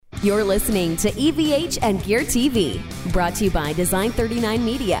You're listening to EVH and Gear TV, brought to you by Design 39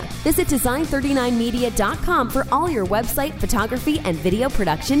 Media. Visit design39media.com for all your website, photography, and video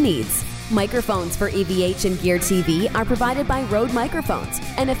production needs. Microphones for EVH and Gear TV are provided by Rode Microphones,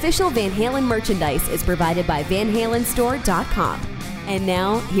 and official Van Halen merchandise is provided by VanHalenStore.com. And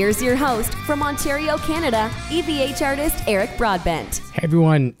now, here's your host from Ontario, Canada, EVH artist Eric Broadbent. Hey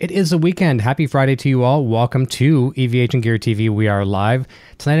everyone, it is the weekend. Happy Friday to you all. Welcome to EVH and Gear TV. We are live.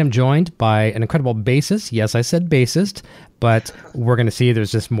 Tonight I'm joined by an incredible bassist. Yes, I said bassist, but we're going to see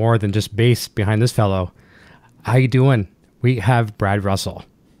there's just more than just bass behind this fellow. How you doing? We have Brad Russell.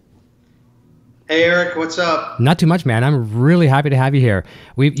 Hey Eric, what's up? Not too much, man. I'm really happy to have you here.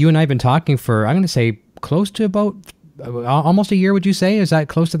 You and I have been talking for, I'm going to say, close to about almost a year, would you say? Is that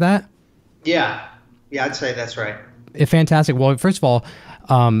close to that? Yeah, I'd say that's right. Fantastic. Well, first of all,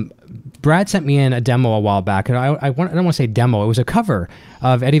 Brad sent me in a demo a while back, and I don't want to say demo. It was a cover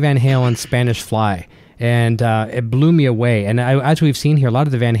of Eddie Van Halen's Spanish Fly, and it blew me away. And as we've seen here, a lot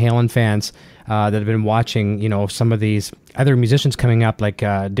of the Van Halen fans that have been watching, some of these other musicians coming up, like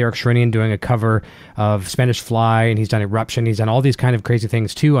Derek Sherinian doing a cover of Spanish Fly, and he's done Eruption. He's done all these kind of crazy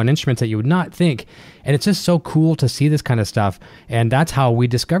things too on instruments that you would not think. And it's just so cool to see this kind of stuff. And that's how we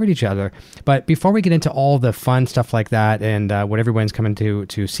discovered each other. But before we get into all the fun stuff like that and what everyone's coming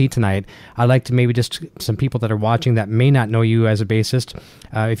to see tonight, I'd like to maybe just some people that are watching that may not know you as a bassist,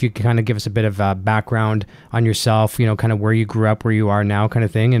 if you could kind of give us a bit of background on yourself, kind of where you grew up, where you are now kind of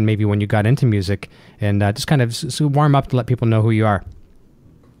thing, and maybe when you got into music, and just kind of warm up to let people know who you are.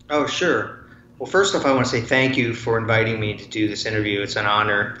 Oh, sure. Well, first off, I want to say thank you for inviting me to do this interview. It's an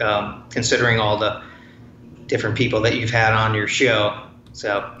honor, considering all the different people that you've had on your show.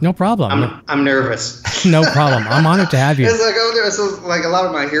 So no problem. I'm nervous. No problem. I'm honored to have you. It's like a lot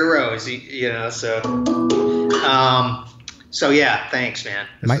of my heroes, So yeah, thanks, man.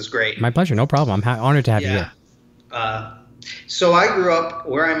 This is great. My pleasure. No problem. I'm honored to have you here. So I grew up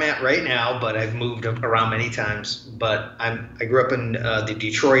where I'm at right now, but I've moved around many times. But I grew up in the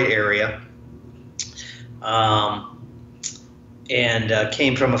Detroit area, and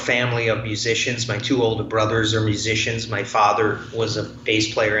came from a family of musicians. My two older brothers are musicians. My father was a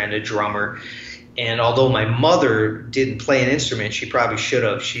bass player and a drummer. And although my mother didn't play an instrument, she probably should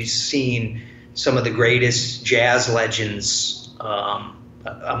have. She's seen some of the greatest jazz legends.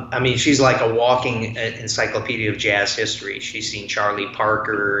 She's like a walking encyclopedia of jazz history. She's seen Charlie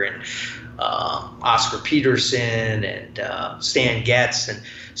Parker and Oscar Peterson and Stan Getz. And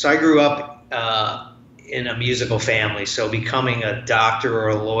so I grew up in a musical family. So becoming a doctor or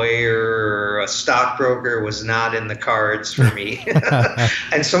a lawyer or a stockbroker was not in the cards for me.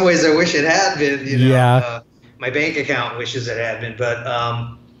 In some ways, I wish it had been. My bank account wishes it had been. But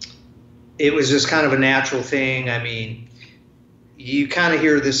it was just kind of a natural thing. I mean, you kind of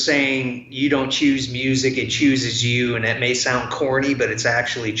hear this saying, you don't choose music, it chooses you. And that may sound corny, but it's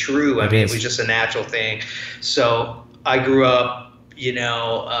actually true. It was just a natural thing. So I grew up,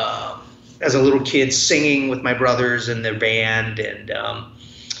 as a little kid singing with my brothers in their band. And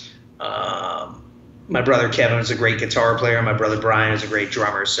my brother Kevin was a great guitar player. My brother Brian is a great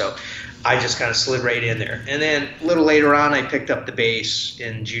drummer. So I just kind of slid right in there. And then a little later on, I picked up the bass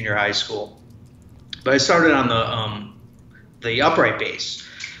in junior high school. But I started on the upright bass.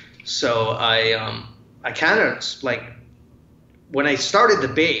 So I kind of when I started the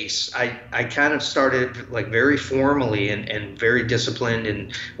bass, I kind of started like very formally and very disciplined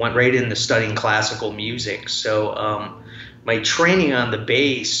and went right into studying classical music. So my training on the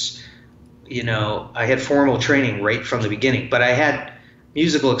bass, I had formal training right from the beginning, but I had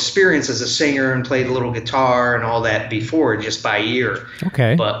musical experience as a singer and played a little guitar and all that before, just by ear.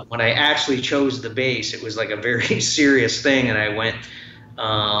 Okay. But when I actually chose the bass, it was like a very serious thing, and I went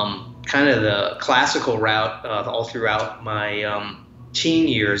kind of the classical route all throughout my teen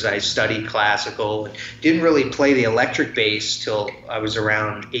years. I studied classical and didn't really play the electric bass till I was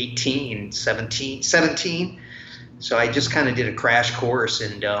around 17. So I just kind of did a crash course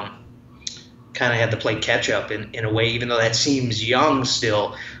and kind of had to play catch up in a way, even though that seems young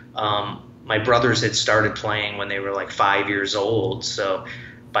still. My brothers had started playing when they were like 5 years old. So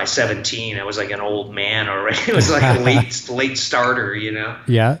by 17, I was like an old man already. It was like a late starter,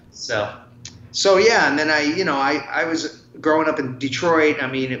 Yeah. So yeah. And then I was growing up in Detroit. I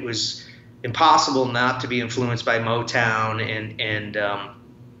mean, it was impossible not to be influenced by Motown and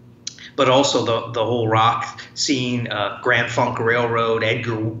but also the whole rock scene, Grand Funk Railroad,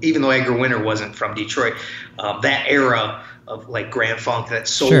 even though Edgar Winter wasn't from Detroit, that era of like Grand Funk, that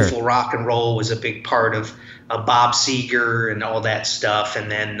soulful rock and roll was a big part of Bob Seger and all that stuff. And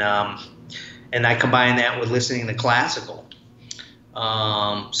then and I combined that with listening to classical.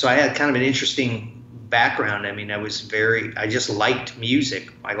 So I had kind of an interesting background. I mean, I just liked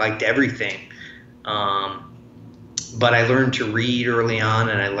music. I liked everything. But I learned to read early on,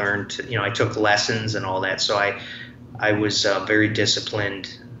 and I learned to, I took lessons and all that. So I was very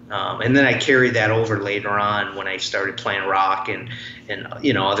disciplined. And then I carried that over later on when I started playing rock and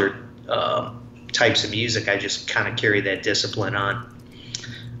other types of music. I just kind of carried that discipline on.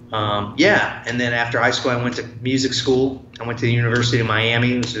 And then after high school, I went to music school. I went to the University of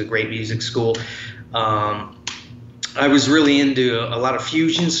Miami, which is a great music school. I was really into a lot of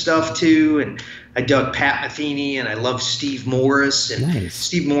fusion stuff too, and I dug Pat Metheny, and I loved Steve Morris. And nice.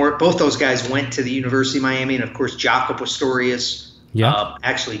 Steve Morris, both those guys went to the University of Miami, and of course Jaco Pastorius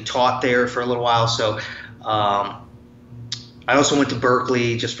actually taught there for a little while. So I also went to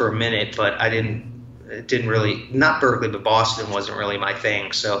Berkeley just for a minute, but it didn't really, not Berkeley, but Boston wasn't really my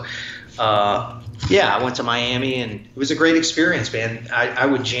thing. So I went to Miami, and it was a great experience, man. I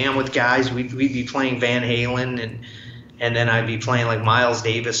would jam with guys. We'd be playing Van Halen, and then I'd be playing like Miles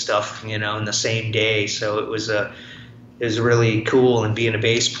Davis stuff, in the same day. So it was really cool. And being a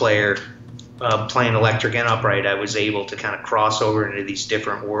bass player, playing electric and upright, I was able to kind of cross over into these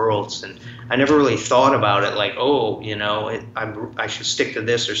different worlds. And I never really thought about it like, I should stick to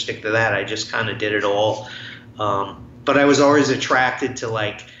this or stick to that. I just kind of did it all. But I was always attracted to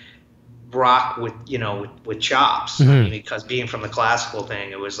like rock with chops. Mm-hmm. I mean, because being from the classical thing,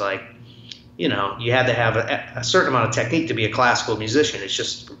 it was like, you had to have a certain amount of technique to be a classical musician. It's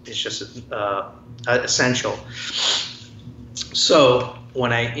just essential. So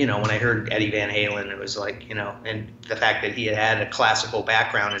when I heard Eddie Van Halen, it was like, and the fact that he had a classical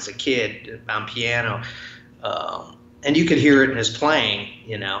background as a kid on piano, and you could hear it in his playing,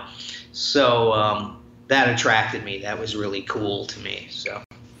 so that attracted me. That was really cool to me. So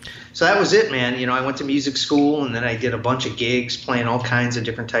that was it, man. I went to music school, and then I did a bunch of gigs playing all kinds of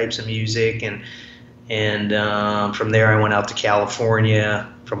different types of music. And from there, I went out to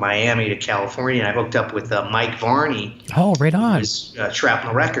California, from Miami to California. And I hooked up with Mike Varney. Oh, right on. His,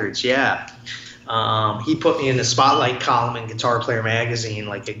 Shrapnel Records, yeah. He put me in the Spotlight column in Guitar Player magazine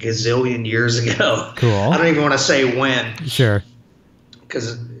like a gazillion years ago. Cool. I don't even want to say when. Sure.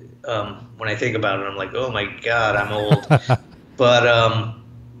 Because when I think about it, I'm like, oh, my God, I'm old. But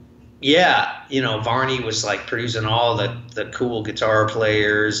Varney was like producing all the cool guitar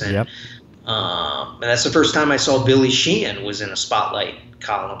players, and and that's the first time I saw Billy Sheehan was in a Spotlight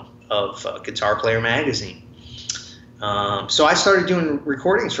column of Guitar Player magazine. So I started doing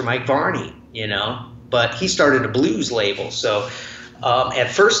recordings for Mike Varney, but he started a blues label. So at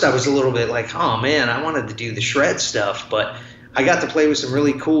first I was a little bit like, oh man, I wanted to do the shred stuff, but I got to play with some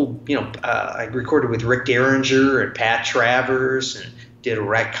really cool, I recorded with Rick Derringer and Pat Travers, and did a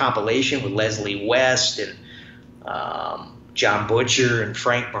rec compilation with Leslie West and John Butcher and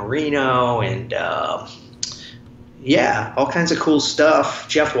Frank Marino, and all kinds of cool stuff.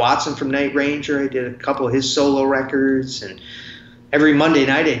 Jeff Watson from Night Ranger, I did a couple of his solo records, and every Monday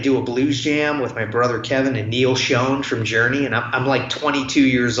night I do a blues jam with my brother Kevin and Neil Schon from Journey, and I'm like 22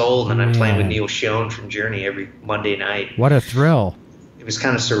 years old, and I'm playing with Neil Schon from Journey every Monday night. What a thrill. It was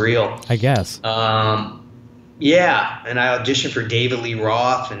kind of surreal. I guess. And I auditioned for David Lee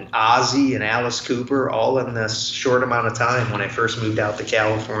Roth and Ozzy and Alice Cooper all in this short amount of time when I first moved out to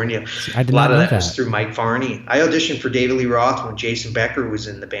California. I did a lot not of know that was through Mike Varney. I auditioned for David Lee Roth when Jason Becker was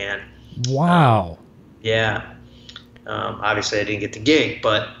in the band. Wow. Obviously I didn't get the gig,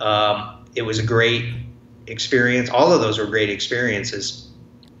 but it was a great experience. All of those were great experiences.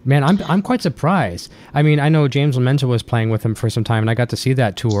 Man, I'm quite surprised. I mean, I know James Lamenta was playing with him for some time, and I got to see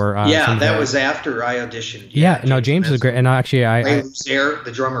that tour. That was after I auditioned. James is great, and actually, Ray Luzier,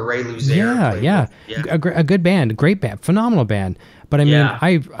 the drummer Ray Luzier. A good band, great band, phenomenal band. But I mean,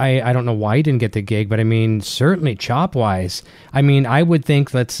 I don't know why he didn't get the gig, but I mean, certainly chop wise, I mean, I would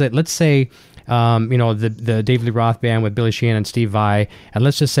think let's say. The David Lee Roth band with Billy Sheehan and Steve Vai, and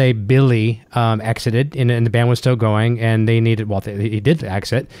let's just say Billy exited, and the band was still going, and they needed. Well, he did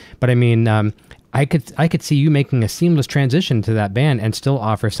exit, but I mean, I could see you making a seamless transition to that band and still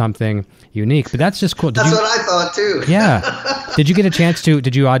offer something unique. But that's just cool. That's what I thought too. Yeah. Did you get a chance to?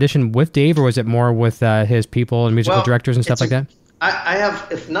 Did you audition with Dave, or was it more with his people and musical directors and stuff like that? I have,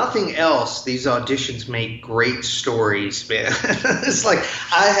 if nothing else, these auditions make great stories, man. It's like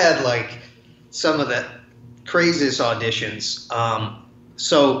I had like some of the craziest auditions.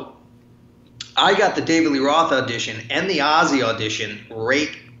 So I got the David Lee Roth audition and the Ozzy audition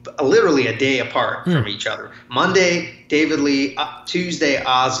literally a day apart from each other. Monday, David Lee, Tuesday,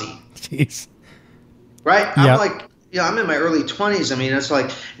 Ozzy. Jeez. Right? Yep. I'm like, I'm in my early 20s. I mean, it's like,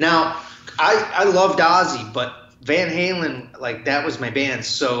 now I loved Ozzy, but Van Halen, like that was my band.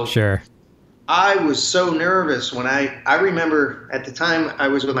 So Sure. I was so nervous when I remember at the time I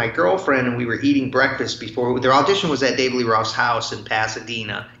was with my girlfriend and we were eating breakfast before their audition was at David Lee Roth's house in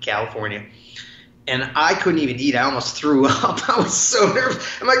Pasadena, California. And I couldn't even eat. I almost threw up. I was so nervous.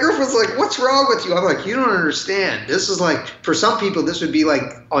 And my girlfriend's like, "What's wrong with you?" I'm like, "You don't understand. This is like, for some people, this would be like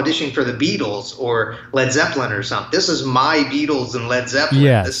auditioning for the Beatles or Led Zeppelin or something. This is my Beatles and Led Zeppelin."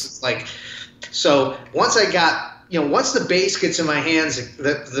 Yes. This is like, so once I got, once the bass gets in my hands,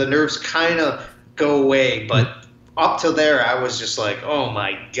 the nerves kind of go away. But up till there, I was just like, oh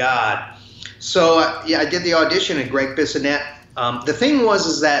my God. So I did the audition, and Greg Bissonette. The thing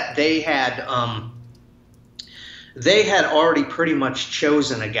was that they had already pretty much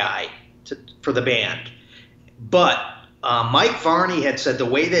chosen a guy for the band, but Mike Varney had said the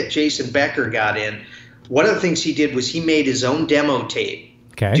way that Jason Becker got in, one of the things he did was he made his own demo tape,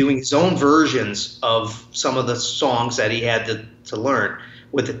 doing his own versions of some of the songs that he had to learn.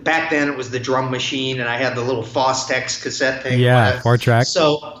 Back then it was the drum machine, and I had the little Fostex cassette thing. Yeah, 4-track.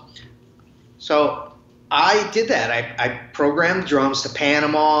 So I did that. I programmed drums to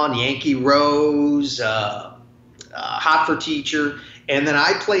Panama and Yankee Rose, Hot for Teacher, and then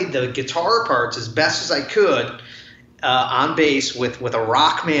I played the guitar parts as best as I could on bass with a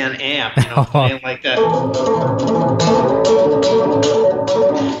Rockman amp, playing like that,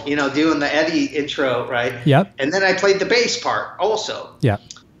 doing the Eddie intro, right? Yep. And then I played the bass part also. Yeah.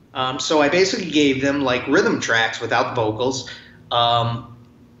 So I basically gave them like rhythm tracks without vocals.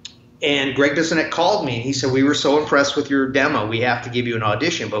 And Greg Bissonette called me and he said, "We were so impressed with your demo. We have to give you an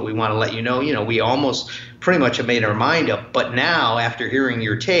audition, but we want to let you know, we almost pretty much have made our mind up. But now, after hearing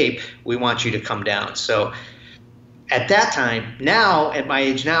your tape, we want you to come down." So at that time, now, at my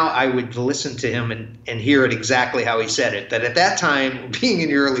age now, I would listen to him and hear it exactly how he said it. But at that time, being in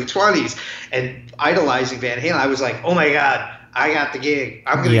your early 20s and idolizing Van Halen, I was like, oh my God, I got the gig.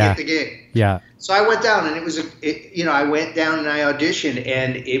 I'm going to get the gig. Yeah. So I went down, and I went down and I auditioned,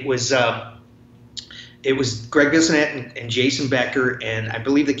 and it was Greg Bissonette and Jason Becker, and I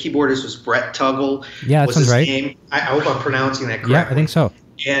believe the keyboardist was Brett Tuggle. Yeah, that sounds right. Name. I hope I'm pronouncing that correctly. Yeah, I think so.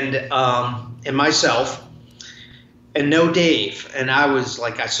 And myself, and no Dave, and I was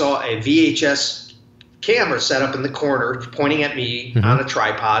like, I saw a VHS camera set up in the corner, pointing at me on a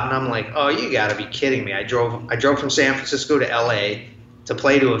tripod, and I'm like, oh, you got to be kidding me! I drove from San Francisco to L.A. to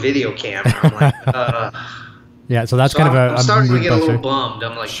play to a video camera. I'm like, yeah, so that's kind of a. I'm starting to get buster. a little bummed.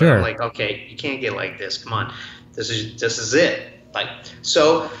 I'm like, sure. Okay, you can't get like this. Come on, this is it. Like,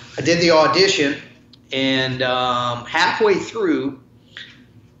 so I did the audition, and halfway through,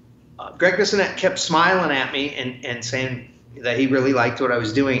 Greg Bissonette kept smiling at me and saying that he really liked what I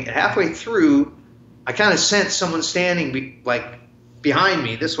was doing. And halfway through, I kind of sensed someone standing behind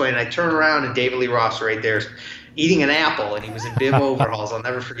me this way, and I turned around, and David Lee Roth right there, eating an apple, and he was in bib overalls. I'll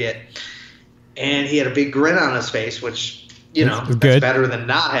never forget. And he had a big grin on his face, which that's better than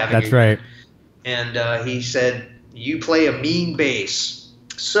not having. That's right. And he said, "You play a mean bass."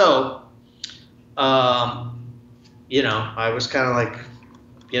 So, I was kind of like,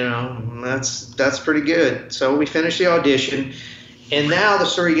 that's pretty good. So we finished the audition, and now the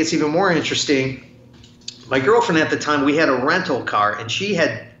story gets even more interesting. My girlfriend at the time, we had a rental car, and she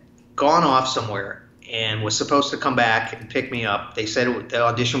had gone off somewhere and was supposed to come back and pick me up. They said the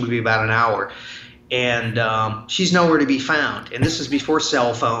audition would be about an hour, and she's nowhere to be found. And this is before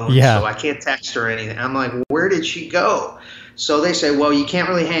cell phones, so I can't text her or anything. I'm like, where did she go? So they say, well, you can't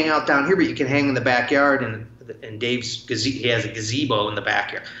really hang out down here, but you can hang in the backyard, and Dave's he has a gazebo in the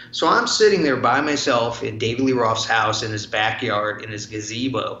backyard. So I'm sitting there by myself in David Lee Roth's house in his backyard in his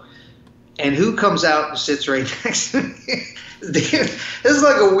gazebo. And who comes out and sits right next to me? This is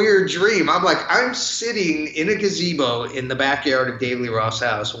like a weird dream. I'm sitting in a gazebo in the backyard of David Lee Roth's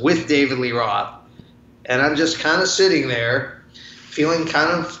house with David Lee Roth. And I'm just kind of sitting there feeling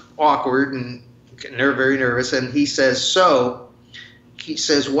kind of awkward and very nervous. And he says,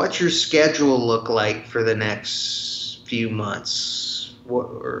 what's your schedule look like for the next few months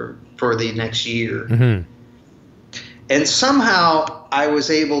or for the next year? Mm-hmm. And somehow I was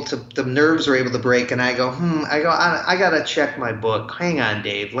able to, the nerves were able to break, and I go, I got to check my book. Hang on,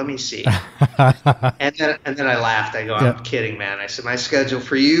 Dave, let me see. and then I laughed. I go, I'm kidding, man. I said, my schedule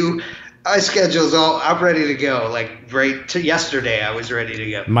for you, my schedule's I'm ready to go. Like right to yesterday, I was ready to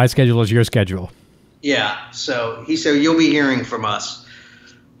go. My schedule is your schedule. Yeah. So he said, you'll be hearing from us.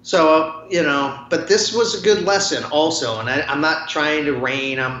 So, but this was a good lesson also. And I'm not trying to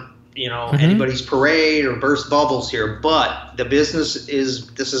rain on, anybody's parade or burst bubbles here, but this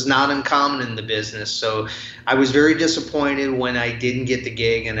is not uncommon in the business. So I was very disappointed when I didn't get the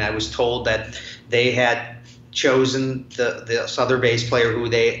gig, and I was told that they had chosen this other bass player who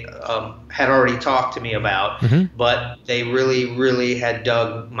they had already talked to me about, but they really had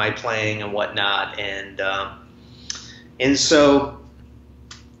dug my playing and whatnot, and so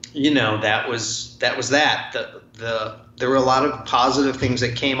that was that. There were a lot of positive things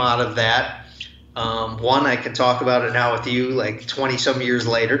that came out of that. One, I can talk about it now with you, like 20-some years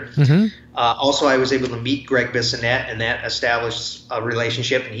later. Also, I was able to meet Greg Bissonette, and that established a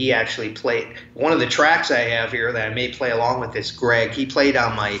relationship. And he actually played one of the tracks I have here that I may play along with this. Greg, he played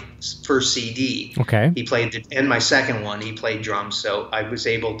on my first CD. Okay. He played, and my second one, he played drums. So I was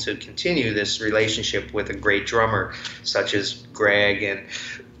able to continue this relationship with a great drummer such as Greg,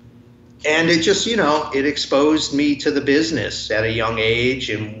 and it just, it exposed me to the business at a young age,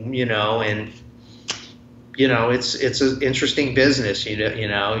 and it's an interesting business.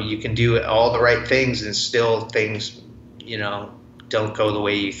 You can do all the right things, and still things, don't go the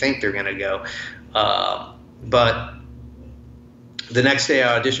way you think they're going to go. But the next day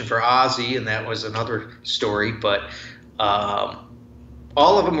I auditioned for Ozzy, and that was another story. But all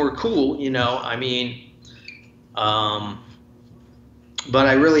of them were cool, but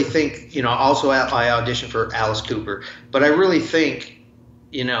I really think, also I auditioned for Alice Cooper. But I really think,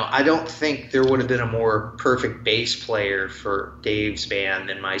 I don't think there would have been a more perfect bass player for Dave's band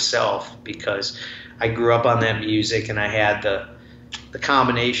than myself, because I grew up on that music, and I had the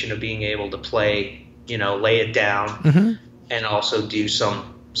combination of being able to play, lay it down, and also do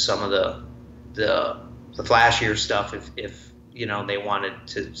some of the flashier stuff if they wanted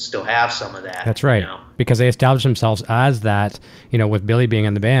to still have some of that. That's right. Because they established themselves as that, with Billy being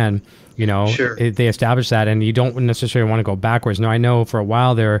in the band. Sure. They established that, and you don't necessarily want to go backwards. Now, I know for a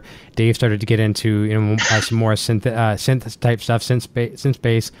while there, Dave started to get into some more synth type stuff, synth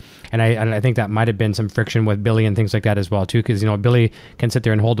bass, and I think that might have been some friction with Billy and things like that as well too, because Billy can sit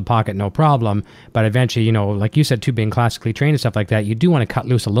there and hold the pocket no problem, but eventually, like you said too, being classically trained and stuff like that, you do want to cut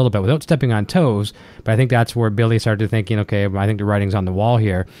loose a little bit without stepping on toes. But I think that's where Billy started thinking, okay, I think the writing's on the wall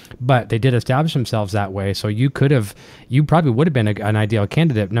here. But they did establish themselves that way, so you probably would have been an ideal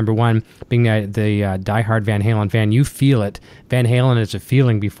candidate. Number one, being the diehard Van Halen fan, you feel it. Van Halen is a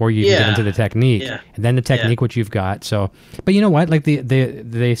feeling before you get into the technique, and then the technique, which you've got. So, but you know what? Like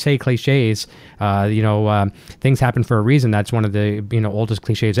they say cliches. Things happen for a reason. That's one of the oldest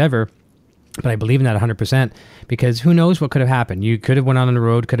cliches ever. But I believe in that 100%, because who knows what could have happened. You could have went on the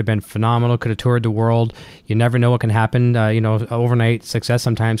road, could have been phenomenal, could have toured the world. You never know what can happen. Overnight success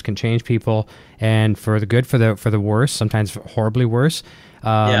sometimes can change people, and for the good, for the worse, sometimes horribly worse.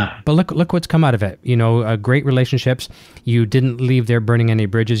 But look what's come out of it. Great relationships. You didn't leave there burning any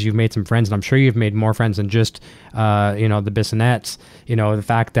bridges. You've made some friends, and I'm sure you've made more friends than just the Bissonettes. The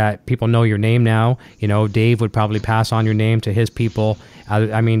fact that people know your name now. Dave would probably pass on your name to his people.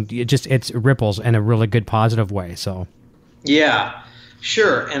 It ripples in a really good positive way. So yeah,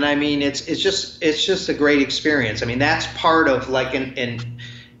 sure. And it's just a great experience. That's part of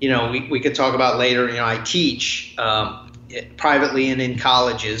we could talk about later. I teach privately and in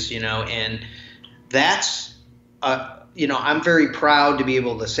colleges, and that's I'm very proud to be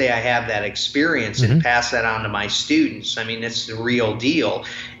able to say I have that experience and pass that on to my students. It's the real deal.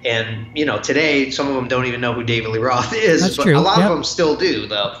 And today some of them don't even know who David Lee Roth is. That's but true. A lot of them still do,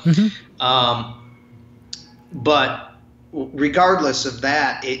 though. But regardless of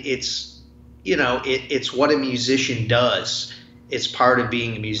that, it's what a musician does. It's part of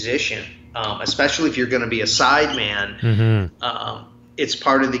being a musician. Especially if you're going to be a side man, it's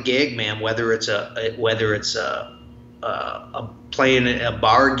part of the gig, man. Whether it's a playing a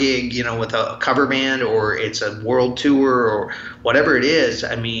bar gig, with a cover band, or it's a world tour, or whatever it is.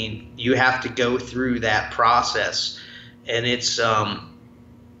 You have to go through that process, and it's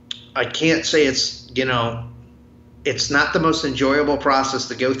I can't say it's it's not the most enjoyable process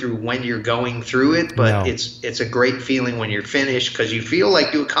to go through when you're going through it, but it's a great feeling when you're finished, because you feel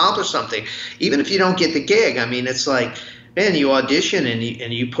like you accomplished something, even if you don't get the gig. It's like, man, you audition and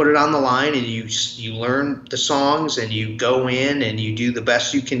you put it on the line, and you learn the songs, and you go in and you do the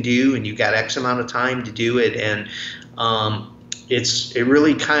best you can do, and you got X amount of time to do it, and it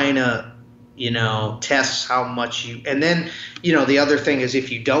really kind of tests how much you. And then the other thing is,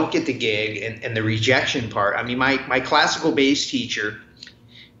 if you don't get the gig and the rejection part. My classical bass teacher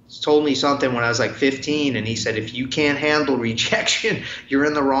told me something when I was like 15, and he said, if you can't handle rejection, you're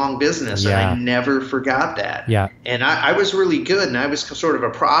in the wrong business. And I never forgot that. And I was really good, and I was sort of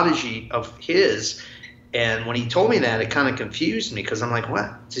a prodigy of his. And when he told me that, it kind of confused me, because I'm like,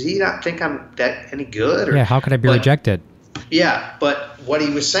 what? Does he not think I'm that any good? Or, how could I be rejected? Yeah, but what he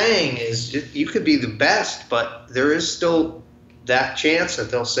was saying is, you could be the best, but there is still that chance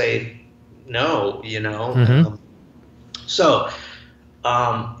that they'll say, know, Mm-hmm. So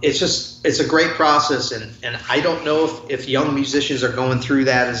it's a great process, and I don't know if young musicians are going through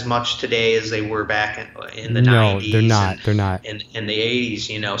that as much today as they were back in the 90s. They're not. They're not. In the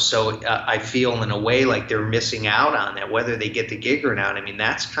 80s. So I feel in a way like they're missing out on that, whether they get the gig or not. I mean,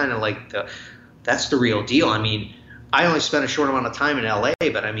 that's kind of like that's the real deal. I mean, I only spent a short amount of time in LA,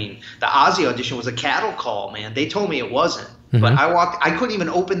 but I mean, the Ozzy audition was a cattle call, man. They told me it wasn't. Mm-hmm. But I couldn't even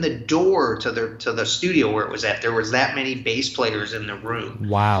open the door to the studio where it was at. There was that many bass players in the room.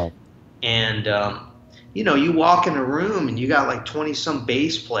 Wow. And you walk in a room and you got like 20 some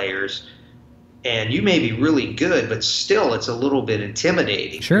bass players, and you may be really good, but still it's a little bit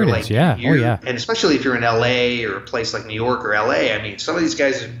intimidating. Sure, it is. Yeah. Oh, yeah. And especially if you're in LA or a place like New York or LA. I mean, some of these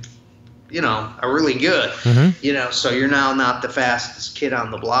guys are really good. Mm-hmm. So you're now not the fastest kid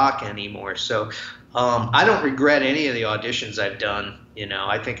on the block anymore. So I don't regret any of the auditions I've done.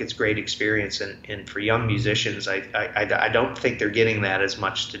 I think it's great experience, and for young musicians, I don't think they're getting that as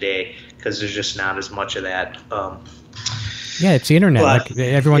much today because there's just not as much of that. Yeah, it's the internet. But, like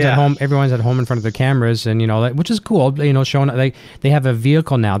everyone's at home. Everyone's at home in front of the cameras, and which is cool. Showing they have a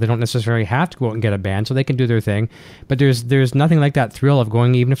vehicle now. They don't necessarily have to go out and get a band, so they can do their thing. But there's nothing like that thrill of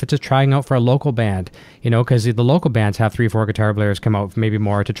going, even if it's just trying out for a local band. Because the local bands have 3-4 guitar players come out, maybe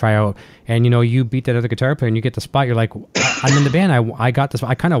more, to try out, and you beat that other guitar player and you get the spot. You're like, I'm in the band. I got this.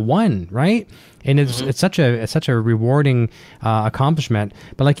 I kind of won, right? And it's such a rewarding accomplishment.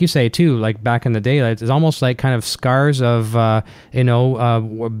 But like you say too, like back in the day, it's almost like kind of scars of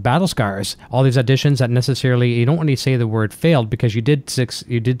battle scars. All these auditions that necessarily you don't want to say the word failed, because you did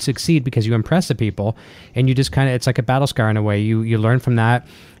succeed because you impressed the people, and you just it's like a battle scar in a way. You learn from that,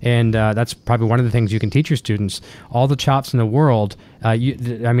 and that's probably one of the things you can teach your students. All the chops in the world.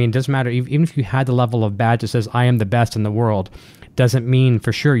 It doesn't matter. Even if you had the level of badge that says I am the best in the world, doesn't mean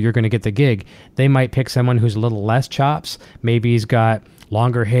for sure you're going to get the gig. They might pick someone who's a little less chops. Maybe he's got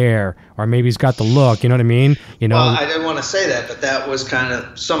longer hair, or maybe he's got the look. You know what I mean? Well, I didn't want to say that, but that was kind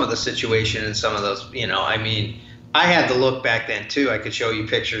of some of the situation in some of those. I had the look back then too. I could show you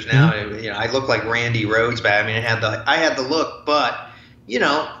pictures now. Mm-hmm. I looked like Randy Rhoads back. I had the look, but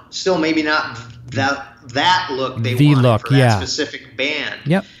still maybe not that look they wanted for that specific band.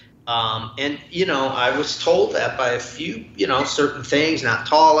 Yep. I was told that by a few, certain things, not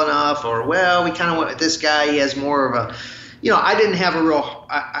tall enough, or, well, we kind of went with this guy. He has more of a, I didn't have a real,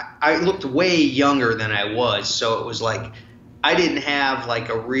 I looked way younger than I was. So it was like, I didn't have like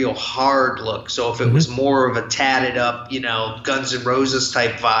a real hard look. So if it was more of a tatted up, Guns N' Roses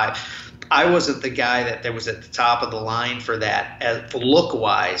type vibe, I wasn't the guy that was at the top of the line for that look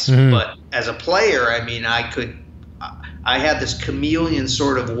wise. But as a player, I had this chameleon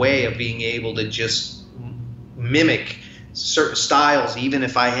sort of way of being able to just mimic certain styles, even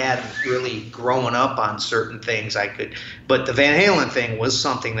if I hadn't really grown up on certain things. I could. But the Van Halen thing was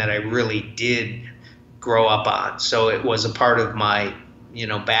something that I really did grow up on. So it was a part of my,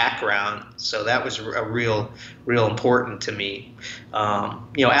 background. So that was a real important to me.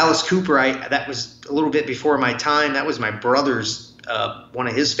 Alice Cooper, that was a little bit before my time. That was my brother's. One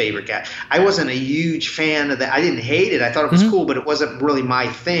of his favorite guys. I wasn't a huge fan of that. I didn't hate it. I thought it was cool, but it wasn't really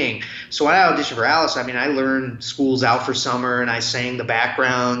my thing. So when I auditioned for Alice, I learned School's Out for Summer, and I sang the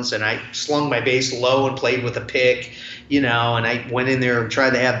backgrounds, and I slung my bass low and played with a pick, and I went in there and tried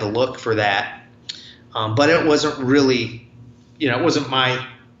to have the look for that. But it wasn't really, it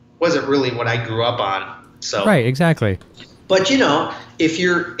wasn't really what I grew up on. So right, exactly. But if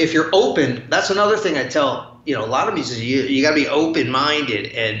you're open, that's another thing I tell. A lot of musicians, you got to be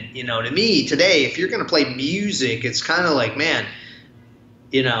open-minded. And, to me today, if you're going to play music, it's kind of like, man,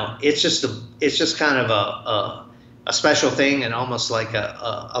 it's just kind of a special thing, and almost like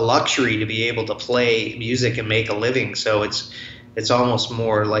a luxury to be able to play music and make a living. So it's almost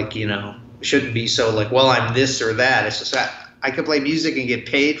more like, shouldn't be so like, well, I'm this or that. It's just that I could play music and get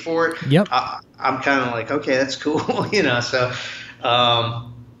paid for it. Yep. I'm kind of like, okay, that's cool. So,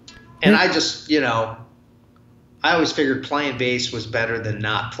 and I just, I always figured playing bass was better than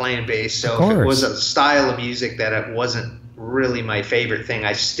not playing bass. So if it was a style of music that it wasn't really my favorite thing,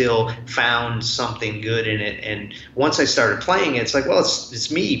 I still found something good in it. And once I started playing it, it's like, well, it's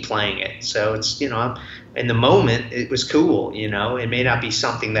me playing it. So it's, I'm, in the moment, it was cool. It may not be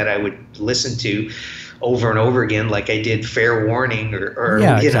something that I would listen to over and over again, like I did Fair Warning or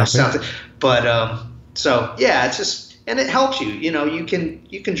exactly. Something. But so yeah, it's just. And it helps you, you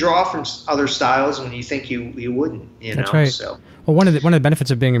can draw from other styles when you think you wouldn't, That's right. So. Well, one of the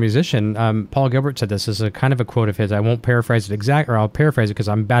benefits of being a musician, Paul Gilbert said this is a kind of a quote of his. I won't paraphrase it I'll paraphrase it because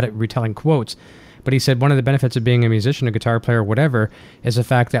I'm bad at retelling quotes. But he said one of the benefits of being a musician, a guitar player, whatever, is the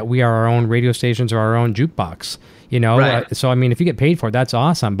fact that we are our own radio stations or our own jukebox. Right. So I mean, if you get paid for it, that's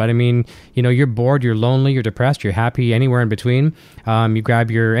awesome. But I mean, you're bored, you're lonely, you're depressed, you're happy, anywhere in between. You grab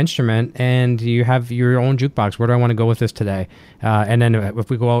your instrument and you have your own jukebox. Where do I want to go with this today? And then if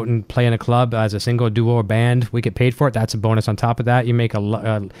we go out and play in a club as a single, duo, or band, we get paid for it. That's a bonus on top of that. You make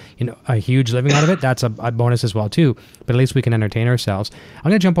a huge living out of it. That's a bonus as well too. But at least we can entertain ourselves.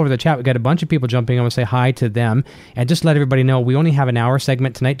 I'm gonna jump over to the chat. We got a bunch of people jumping. I'm gonna say hi to them and just let everybody know we only have an hour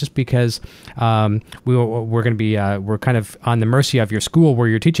segment tonight, just because we're gonna be we're kind of on the mercy of your school where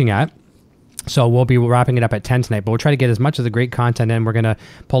you're teaching at. So we'll be wrapping it up at 10 tonight, but we'll try to get as much of the great content in. We're going to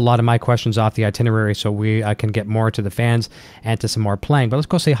pull a lot of my questions off the itinerary so we can get more to the fans and to some more playing. But let's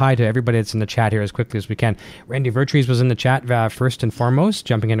go say hi to everybody that's in the chat here as quickly as we can. Randy Vertrees was in the chat first and foremost,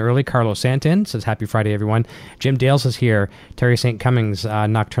 jumping in early. Carlos Santin says, happy Friday, everyone. Jim Dales is here. Terry St. Cummings,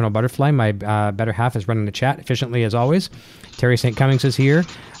 Nocturnal Butterfly, my better half, is running the chat efficiently as always. Terry St. Cummings is here.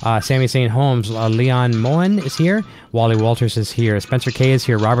 Sammy St. Holmes, Leon Moen is here. Wally Walters is here. Spencer K is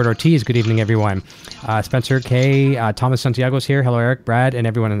here. Robert Ortiz, good evening, everyone. Spencer K, Thomas Santiago is here. Hello, Eric, Brad, and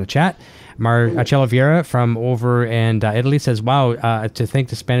everyone in the chat. Marcello Vieira from over in Italy says, wow, to think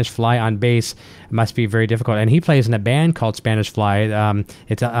the Spanish Fly on bass must be very difficult. And he plays in a band called Spanish Fly.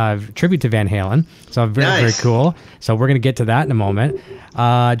 It's a tribute to Van Halen. So very cool. So we're going to get to that in a moment.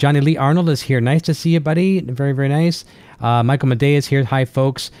 Johnny Lee Arnold is here. Nice to see you, buddy. Very, very nice. Michael Madej is here. Hi,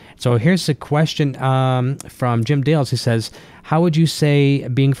 folks. So here's a question from Jim Dales. He says, how would you say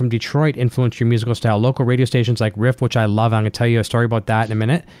being from Detroit influenced your musical style? Local radio stations like Riff, which I love. I'm going to tell you a story about that in a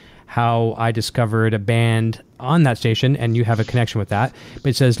minute, how I discovered a band on that station, and you have a connection with that. But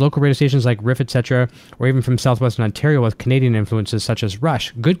it says local radio stations like Riff, etc., or even from southwestern Ontario with Canadian influences such as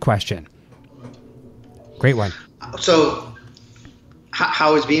Rush. Good question. Great one. So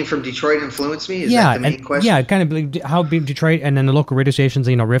how has being from Detroit influenced me? Is that the main question? Yeah, kind of how being Detroit and then the local radio stations,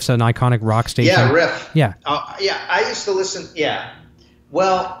 Riff's an iconic rock station. Yeah, Riff. Yeah. I used to listen. Yeah.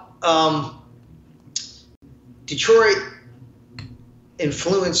 Well, Detroit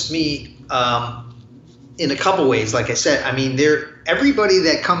influenced me in a couple ways. Like I said, I mean, everybody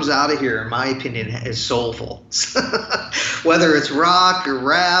that comes out of here, in my opinion, is soulful. Whether it's rock or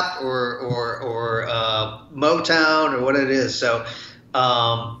rap or Motown or what it is. So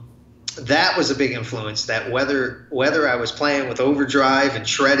that was a big influence. That whether I was playing with overdrive and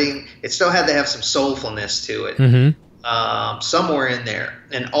shredding, it still had to have some soulfulness to it. Mm-hmm. Somewhere in there.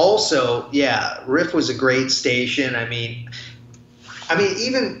 And also, Riff was a great station. I mean,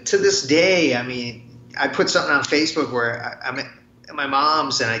 even to this day, I put something on Facebook where I'm at my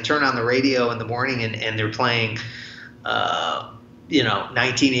mom's and I turn on the radio in the morning and they're playing,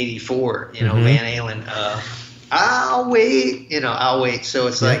 1984, mm-hmm. Van Halen, I'll wait. So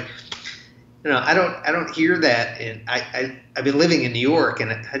it's like, I don't hear that. And I've been living in New York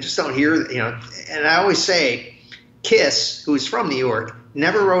and I just don't hear, and I always say Kiss, who's from New York,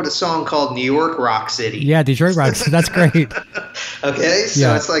 never wrote a song called New York Rock City. Yeah, Detroit Rock City. That's great. Okay,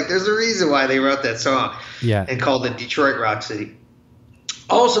 so it's like there's a reason why they wrote that song and called it Detroit Rock City.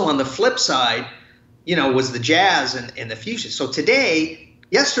 Also, on the flip side, was the jazz and the fusion. So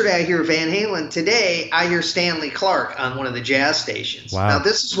yesterday I hear Van Halen. Today I hear Stanley Clarke on one of the jazz stations. Wow. Now,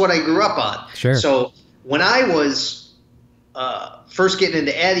 this is what I grew up on. Sure. So when I was first getting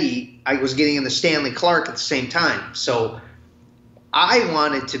into Eddie, I was getting into Stanley Clarke at the same time. So I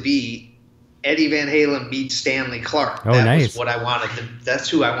wanted to be Eddie Van Halen meets Stanley Clarke. Oh, that nice. was what I wanted to. That's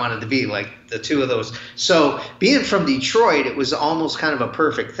who I wanted to be, like the two of those. So being from Detroit, it was almost kind of a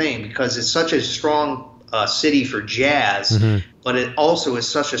perfect thing because it's such a strong city for jazz, mm-hmm. but it also is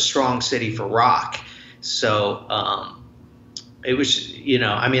such a strong city for rock. So it was,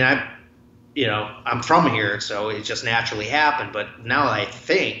 I'm from here, so it just naturally happened. But now I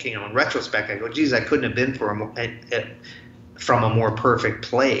think, in retrospect, I go, geez, I couldn't have been from a more perfect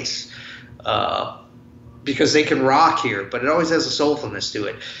place. Because they can rock here, but it always has a soulfulness to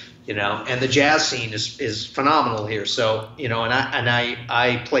it, and the jazz scene is phenomenal here. So, and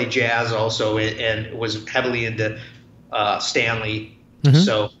I play jazz also and was heavily into Stanley. Mm-hmm.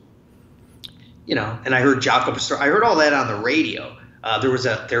 So, and I heard Jaco Pastorius. I heard all that on the radio. There was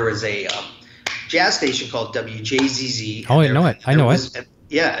a jazz station called WJZZ. Oh, I know it. I know it.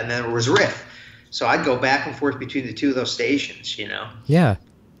 Yeah, and then there was Riff. So I'd go back and forth between the two of those stations, Yeah.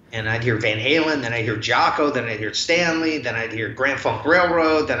 And I'd hear Van Halen, then I'd hear Jaco, then I'd hear Stanley, then I'd hear Grand Funk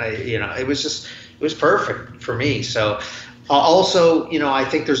Railroad, then it was perfect for me. So also, I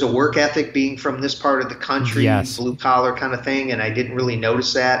think there's a work ethic being from this part of the country, yes. blue collar kind of thing, and I didn't really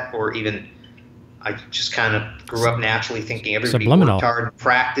notice that or even I just kind of grew up naturally thinking everybody Subliminal. worked hard and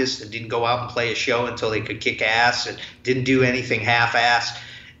practiced and didn't go out and play a show until they could kick ass and didn't do anything half-assed.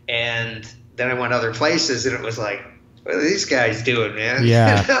 And then I went other places, and it was like, what are these guys doing, man?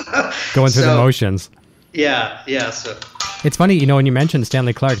 Yeah, going through the motions. Yeah. So it's funny, you know, when you mentioned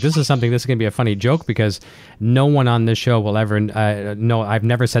Stanley Clarke, this is going to be a funny joke because no one on this show will ever know. I've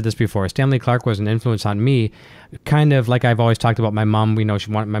never said this before. Stanley Clarke was an influence on me, kind of like I've always talked about my mom. You know,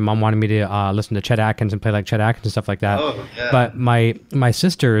 my mom wanted me to listen to Chet Atkins and play like Chet Atkins and stuff like that. Oh, yeah. But my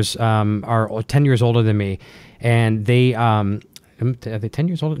sisters are 10 years older than me, and they are they 10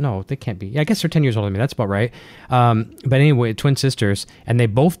 years older? No, they can't be. Yeah, I guess they're 10 years older than me. That's about right. But anyway, twin sisters, and they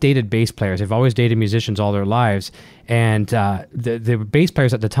both dated bass players. They've always dated musicians all their lives. And they were bass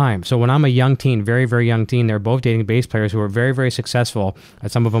players at the time. So when I'm a young teen, very, very young teen, they were both dating bass players who were very, very successfone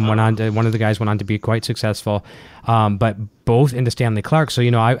of them one of the guys went on to be quite successful, but both into Stanley Clarke. So,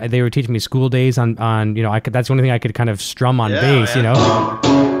 you know, they were teaching me school days on you know, that's the only thing I could kind of strum on bass, you know.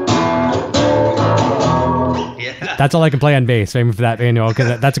 That's all I can play on bass. Maybe for that, you know,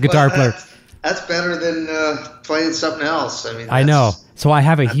 because that's a guitar player. That's better than playing something else. I mean, I know. So I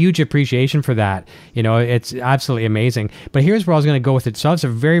have a huge appreciation for that. You know, it's absolutely amazing. But here's where I was going to go with it. So that's a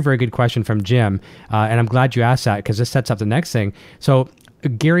very, very good question from Jim, and I'm glad you asked that because this sets up the next thing. So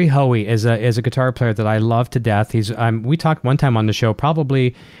Gary Hoey is a guitar player that I love to death. He's we talked one time on the show,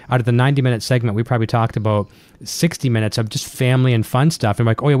 probably out of the 90-minute segment, we probably talked about 60 minutes of just family and fun stuff. And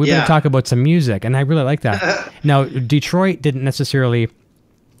I'm like, oh yeah, we better talk about some music, and I really like that. Now, Detroit didn't necessarily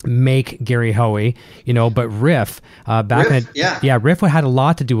make Gary Hoey, you know, but Riff Riff had a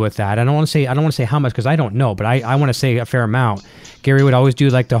lot to do with that. I don't want to say how much because I don't know, but I want to say a fair amount. Gary would always do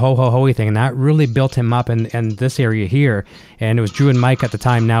like the ho ho hoey thing, and that really built him up in this area here. And it was Drew and Mike at the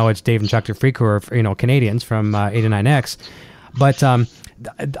time. Now it's Dave and Chuck DeFreak, who are, you know, Canadians from 89X. But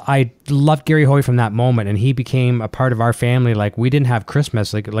I loved Gary Hoey from that moment, and he became a part of our family. Like, we didn't have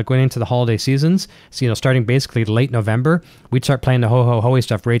Christmas, like went into the holiday seasons. So, you know, starting basically late November, we'd start playing the ho ho hoey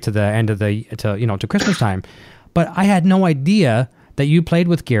stuff right to the end of to Christmas time. But I had no idea that you played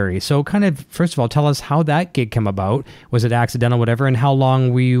with Gary. So kind of, first of all, tell us how that gig came about. Was it accidental, whatever, and how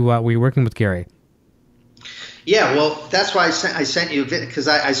long were you working with Gary? Yeah, well, that's why I sent you a video, because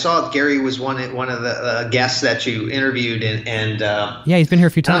I saw Gary was one of the guests that you interviewed, and yeah, he's been here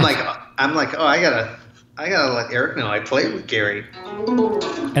a few times. I'm like, oh, I gotta let Eric know I played with Gary.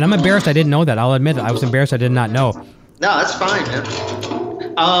 And I'm embarrassed I didn't know that. I'll admit it. I was embarrassed I did not know. No, that's fine, man.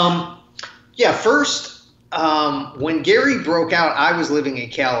 Yeah, first. When Gary broke out, I was living in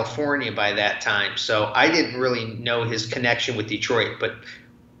California by that time, so I didn't really know his connection with Detroit. But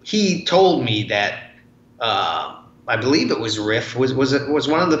he told me that I believe it was Riff was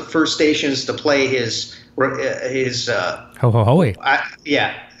one of the first stations to play his ho ho hoey.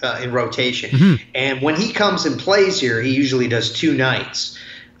 In rotation. Mm-hmm. And when he comes and plays here, he usually does 2 nights.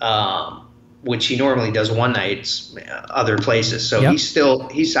 Which he normally does one night other places. So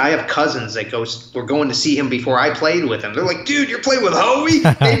I have cousins that were going to see him before I played with him. They're like, dude, you're playing with Hoey?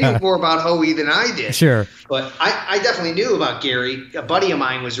 They knew more about Hoey than I did. Sure. But I definitely knew about Gary. A buddy of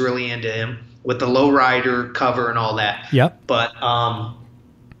mine was really into him with the Lowrider cover and all that. Yep. But I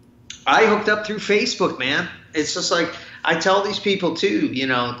hooked up through Facebook, man. It's just like, I tell these people too, you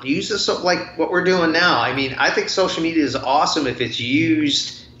know, use this like what we're doing now. I mean, I think social media is awesome if it's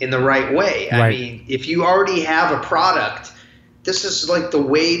used in the right way. Right. I mean, if you already have a product, this is like the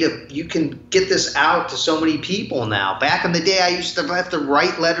way you can get this out to so many people now. Back in the day, I used to have to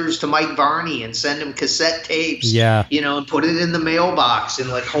write letters to Mike Varney and send him cassette tapes, you know, and put it in the mailbox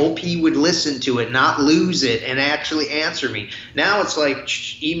and like hope he would listen to it, not lose it, and actually answer me. Now it's like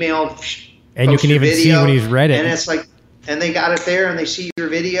email, and you can even see when he's read it. And it's like, and they got it there and they see your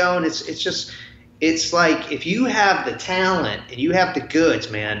video, and it's like, if you have the talent and you have the goods,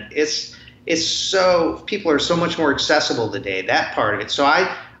 man, it's so, people are so much more accessible today, that part of it. So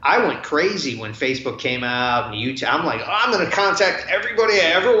I went crazy when Facebook came out and YouTube. I'm like, I'm going to contact everybody I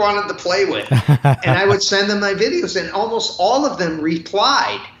ever wanted to play with. And I would send them my videos, and almost all of them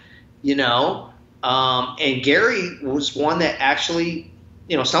replied, you know. And Gary was one that actually,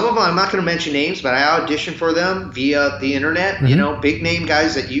 you know, some of them, I'm not going to mention names, but I auditioned for them via the internet, mm-hmm. you know, big name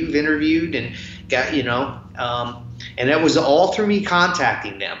guys that you've interviewed and got, you know, and that was all through me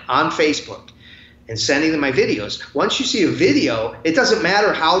contacting them on Facebook and sending them my videos. Once you see a video, it doesn't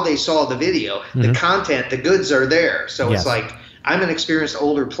matter how they saw the video. Mm-hmm. The content, the goods are there. So It's like, I'm an experienced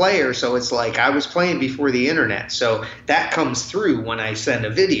older player, so it's like I was playing before the internet. So that comes through when I send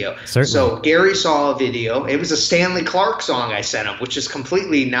a video. Certainly. So Gary saw a video. It was a Stanley Clarke song I sent him, which is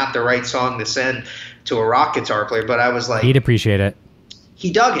completely not the right song to send to a rock guitar player. But I was like, he'd appreciate it. he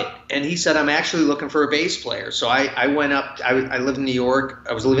dug it, and he said, I'm actually looking for a bass player. So I went up. I live in New York.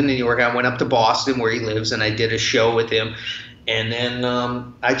 I was living in New York. I went up to Boston where he lives, and I did a show with him. And then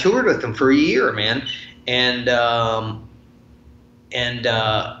I toured with him for a year, man. And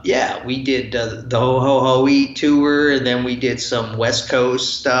yeah, we did the Ho Ho Hoey tour, and then we did some West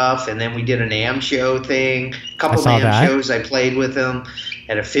Coast stuff, and then we did an AM show thing. A couple of AM shows I played with him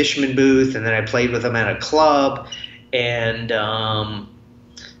at a Fishman booth, and then I played with him at a club. And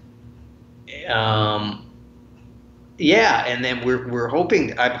yeah, and then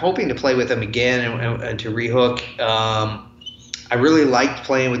I'm hoping to play with him again and to rehook. I really liked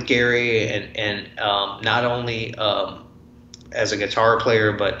playing with Gary, and not only as a guitar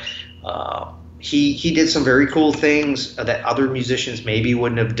player, but he did some very cool things that other musicians maybe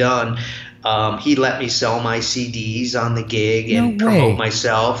wouldn't have done. He let me sell my CDs on the gig and promote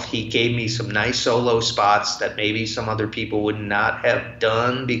myself. He gave me some nice solo spots that maybe some other people would not have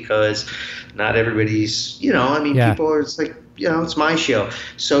done, because not everybody's, people are, it's like, it's my show.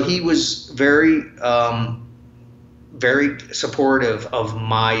 So he was very, very supportive of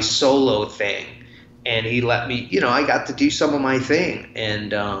my solo thing. And he let me, I got to do some of my thing.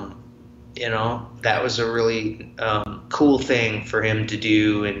 And, that was a really cool thing for him to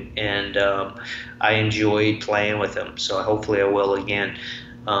do. And I enjoyed playing with him. So hopefully I will again.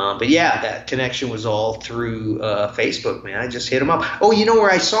 But yeah, that connection was all through Facebook, man. I just hit him up. Oh, where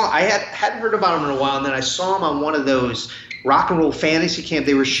I hadn't heard about him in a while. And then I saw him on one of those Rock and Roll Fantasy Camp.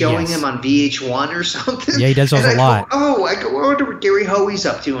 They were showing him on VH1 or something. Yeah, he does those a lot. I wonder what Gary Hoey's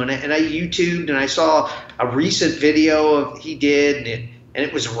up to. And I YouTubed, and I saw a recent video he did, and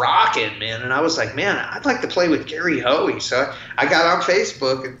it was rocking, man. And I was like, man, I'd like to play with Gary Hoey. So I got on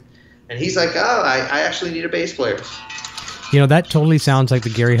Facebook, and he's like, oh, I actually need a bass player. That totally sounds like the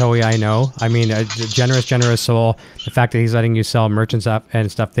Gary Hoey I know. I mean, a generous soul. The fact that he's letting you sell merchants up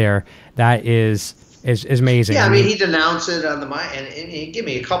and stuff there, that is amazing. Yeah, I mean, he'd announce it on the mic, and he'd give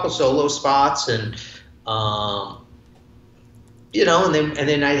me a couple solo spots, and and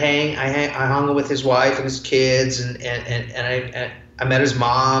then I hung with his wife and his kids, and I met his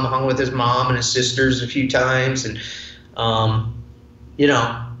mom, hung with his mom and his sisters a few times, and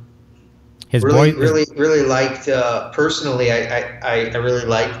his really liked personally. I really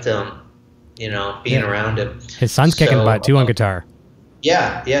liked being around him. His son's kicking butt too on guitar.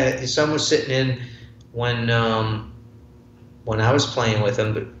 Yeah, his son was sitting in when I was playing with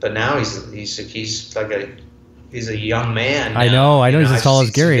him, but now he's like he's a young man now. I know he's as tall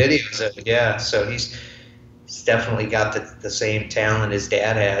as Gary. Videos so he's definitely got the same talent his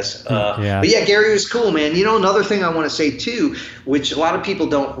dad has. But yeah, Gary was cool, man. Another thing I want to say too, which a lot of people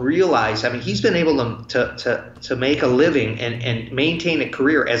don't realize, I mean, he's been able to make a living and maintain a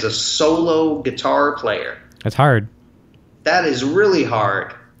career as a solo guitar player. That's hard. That is really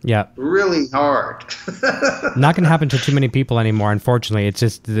hard. Yeah. Really hard. Not going to happen to too many people anymore, unfortunately. It's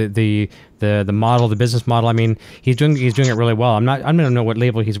just the model, the business model. I mean, he's doing it really well. I don't know what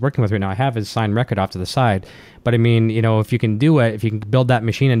label he's working with right now. I have his signed record off to the side. But I mean, if you can do it, if you can build that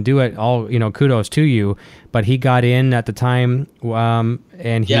machine and do it, all, kudos to you. But he got in at the time,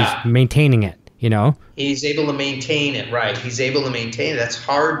 and he's maintaining it, He's able to maintain it, right. He's able to maintain it. That's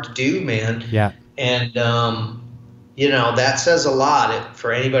hard to do, man. Yeah. And that says a lot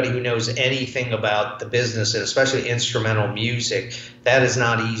for anybody who knows anything about the business, and especially instrumental music. That is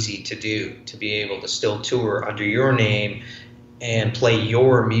not easy to do, to be able to still tour under your name and play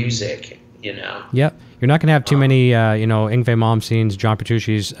your music, Yep. You're not going to have too many, Yngwie Malmsteens, John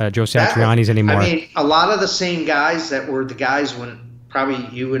Petrucci's, Joe Satriani's anymore. I mean, a lot of the same guys that were the guys when probably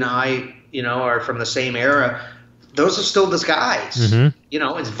you and I, are from the same era, those are still the guys. Mm-hmm.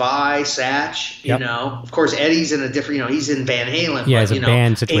 It's Vi, Satch, Of course, Eddie's in a different, he's in Van Halen. Yeah, but, it's a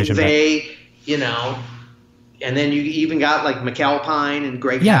band situation. Yngwie, and then you even got like McAlpine and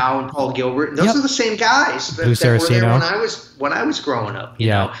Greg Howe and Paul Gilbert. Those are the same guys that were there when I was growing up. You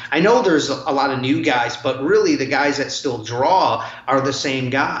know, I know there's a lot of new guys, but really the guys that still draw are the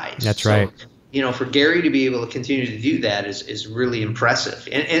same guys. That's right. For Gary to be able to continue to do that is really impressive.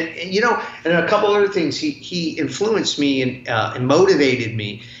 And a couple other things, he influenced me and motivated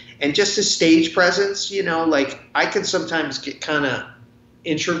me. And just his stage presence, like I can sometimes get kind of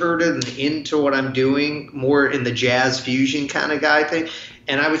introverted and into what I'm doing, more in the jazz fusion kind of guy thing.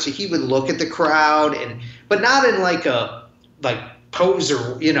 And I would say he would look at the crowd, but not in like a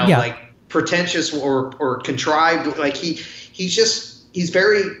poser, like pretentious or contrived. Like he's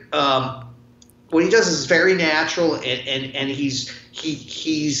very what he does is very natural, and he's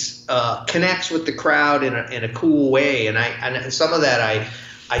connects with the crowd in a cool way, and some of that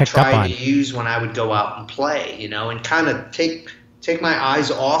I try to use when I would go out and play, and kind of take take my eyes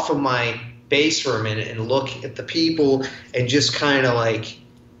off of my bass for a minute and look at the people and just kind of like,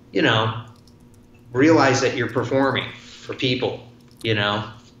 you know, realize that you're performing for people, you know.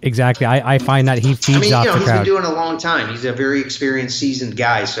 Exactly. I find that he feeds off the crowd. He's been doing it a long time. He's a very experienced, seasoned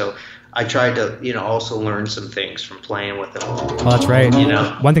guy. So I tried to, you know, also learn some things from playing with him. Well, that's right. You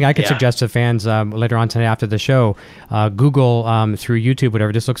know, one thing I could suggest to fans later on tonight after the show, Google through YouTube,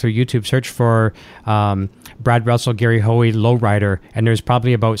 whatever, just look through YouTube, search for Brad Russell, Gary Hoey, Lowrider, and there's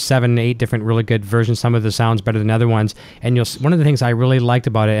probably about 7, 8 different really good versions. Some of the sounds better than other ones. And one of the things I really liked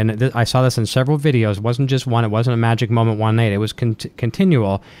about it, and I saw this in several videos, it wasn't just one, it wasn't a magic moment one night, it was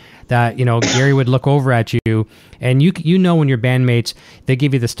continual. That, you know, Gary would look over at you, and you know when your bandmates, they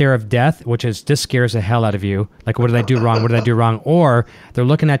give you the stare of death, which is, this scares the hell out of you. Like, what did I do wrong? What did I do wrong? Or they're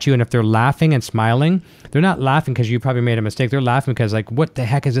looking at you, and if they're laughing and smiling, they're not laughing because you probably made a mistake. They're laughing because, like, what the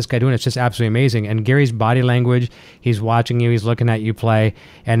heck is this guy doing? It's just absolutely amazing. And Gary's body language, he's watching you, he's looking at you play,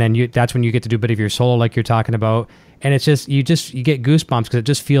 and then that's when you get to do a bit of your solo like you're talking about. And it's just you get goosebumps because it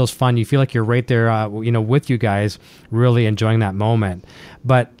just feels fun. You feel like you're right there, you know, with you guys, really enjoying that moment.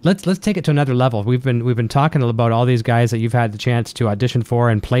 But let's take it to another level. We've been talking about all these guys that you've had the chance to audition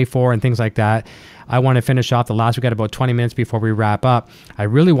for and play for and things like that. I want to finish off the last. We got about 20 minutes before we wrap up. I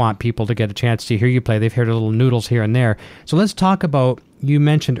really want people to get a chance to hear you play. They've heard a little noodles here and there. So let's talk about. You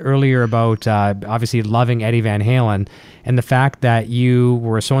mentioned earlier about obviously loving Eddie Van Halen and the fact that you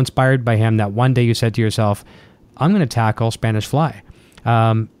were so inspired by him that one day you said to yourself, I'm going to tackle Spanish Fly.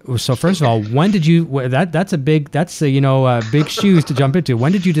 So first of all, when did you? That's big shoes to jump into.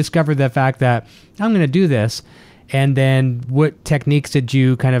 When did you discover the fact that I'm going to do this? And then what techniques did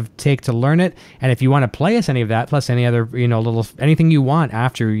you kind of take to learn it? And if you want to play us any of that, plus any other, you know, anything you want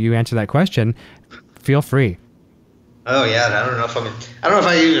after you answer that question, feel free. Oh yeah, I don't know if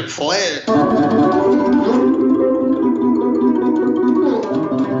I even play it.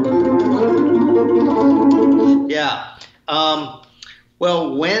 Yeah.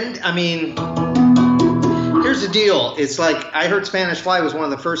 Well, here's the deal. It's like I heard Spanish Fly was one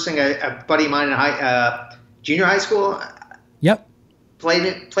of the first things a buddy of mine in junior high school. Yep. Played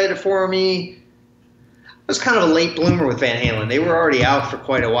it for me. I was kind of a late bloomer with Van Halen. They were already out for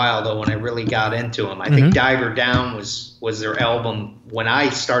quite a while though when I really got into them. I think Diver Down was their album when I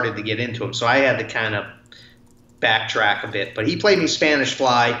started to get into them. So I had to kind of backtrack a bit. But he played me Spanish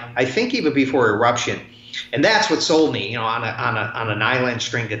Fly, I think even before Eruption. And that's what sold me, you know, on a nylon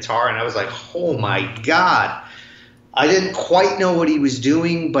string guitar. And I was like, oh my God. I didn't quite know what he was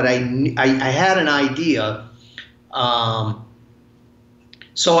doing, but I had an idea.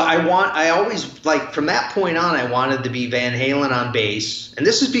 So I always, like, from that point on, I wanted to be Van Halen on bass. And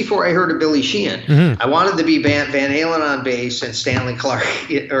this is before I heard of Billy Sheehan. I wanted to be Van Halen on bass and Stanley Clarke,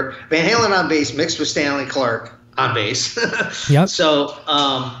 or Van Halen on bass mixed with Stanley Clarke on bass. Yep. So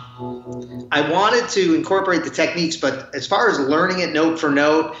I wanted to incorporate the techniques, but as far as learning it note for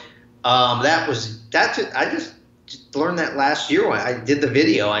note, I just learned that last year when I did the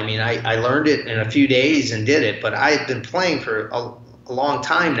video. I mean, I learned it in a few days and did it, but I had been playing for a long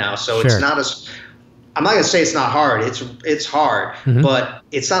time now, so It's not as, I'm not going to say it's not hard. It's hard, but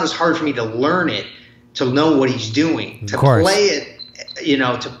it's not as hard for me to learn it, to know what he's doing, to play it. You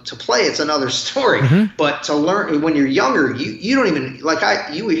know, to play it's another story, but to learn when you're younger, you don't even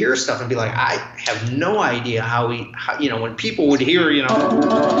you would hear stuff and be like, I have no idea how you know, when people would hear, you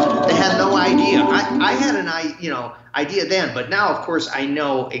know, they had no idea. I had an idea then, but now of course I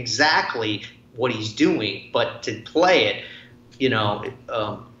know exactly what he's doing, but to play it, you know, it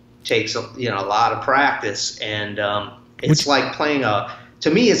takes a lot of practice, and it's like playing to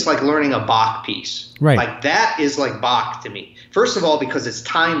me, it's like learning a Bach piece. Right. Like that is like Bach to me. First of all, because it's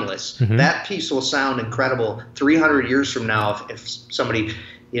timeless. That piece will sound incredible 300 years from now. If somebody,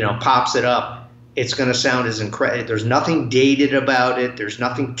 you know, pops it up, it's going to sound as incredible. There's nothing dated about it. There's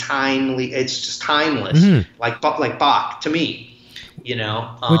nothing timely. It's just timeless, like Bach to me. You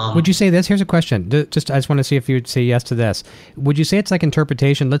know, would you say this? Here's a question. I just want to see if you'd say yes to this. Would you say it's like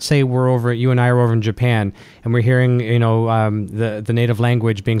interpretation? Let's say you and I are over in Japan, and we're hearing, you know, the native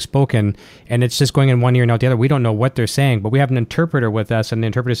language being spoken, and it's just going in one ear and out the other. We don't know what they're saying, but we have an interpreter with us, and the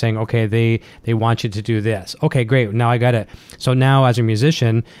interpreter is saying, okay, they want you to do this. Okay, great. Now I got it. So now, as a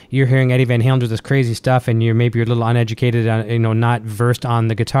musician, you're hearing Eddie Van Halen do this crazy stuff, and you're a little uneducated, you know, not versed on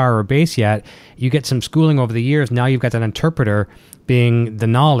the guitar or bass yet. You get some schooling over the years. Now you've got that interpreter being the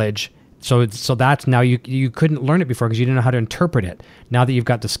knowledge, so that's now you couldn't learn it before because you didn't know how to interpret it. Now that you've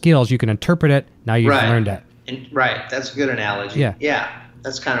got the skills, you can interpret it. Now you've learned it. Right, that's a good analogy. Yeah,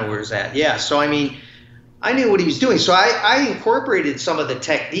 that's kind of where it's at. Yeah, so I mean, I knew what he was doing, so I incorporated some of the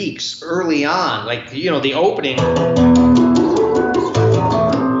techniques early on, like, you know, the opening.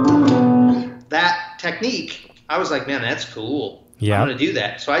 technique, I was like, man, that's cool. Yeah. I'm going to do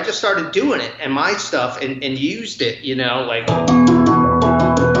that. So I just started doing it and my stuff and used it, you know, like.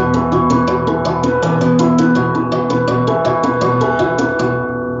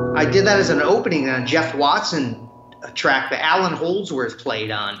 I did that as an opening on Jeff Watson track that Alan Holdsworth played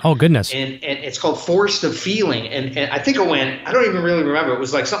on. Oh, goodness. And it's called Forced of Feeling. And I think it went, I don't even really remember. It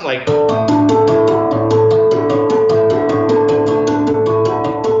was like something like.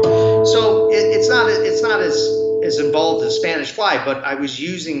 So it's not as involved as Spanish Fly, but I was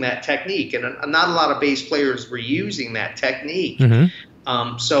using that technique. And not a lot of bass players were using that technique.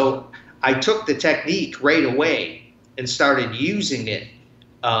 Mm-hmm. So I took the technique right away and started using it.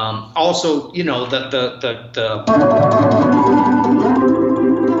 Also, you know, the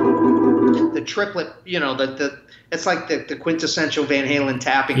triplet, you know, it's like the quintessential Van Halen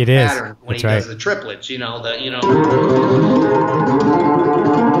tapping pattern when he does the triplets, you know,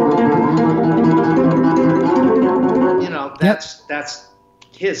 that's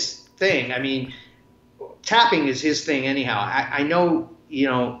his thing. I mean, tapping is his thing anyhow. I know, you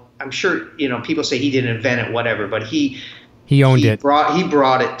know, I'm sure, you know, people say he didn't invent it, whatever, but he owned it. He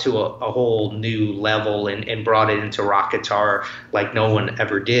brought it to a whole new level and brought it into rock guitar like no one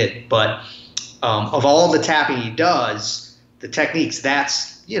ever did. But of all the tapping he does, the techniques,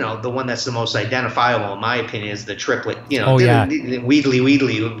 that's, you know, the one that's the most identifiable in my opinion is the triplet. You know, Wheedly,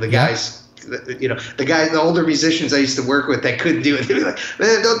 the guys, you know, the older musicians I used to work with that couldn't do it. They'd be like,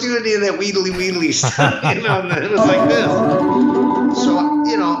 man, don't do any of that Wheedly stuff. You know, and it was like this. So,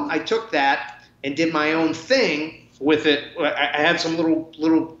 you know, I took that and did my own thing with it. I had some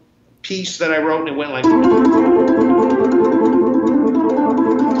little piece that I wrote, and it went like.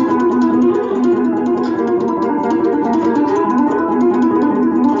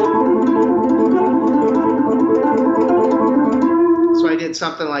 So I did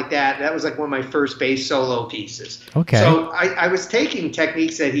something like that. That was like one of my first bass solo pieces. Okay. So I was taking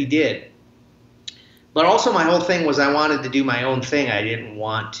techniques that he did. But also my whole thing was I wanted to do my own thing. I didn't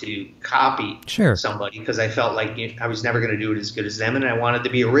want to copy somebody because I felt like I was never going to do it as good as them, and I wanted to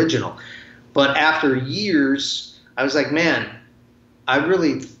be original. But after years, I was like, man, I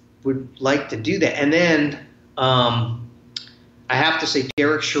really would like to do that. And then I have to say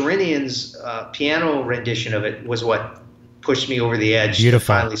Derek Sherinian's piano rendition of it was what pushed me over the edge to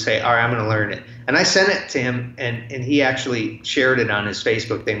finally say, all right, I'm going to learn it. And I sent it to him, and he actually shared it on his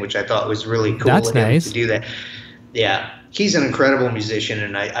Facebook thing, which I thought was really cool of him to do that. Yeah, he's an incredible musician,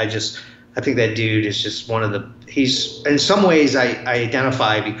 and I think that dude is just one of the – he's – in some ways I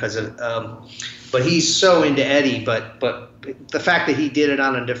identify because of but he's so into Eddie, but the fact that he did it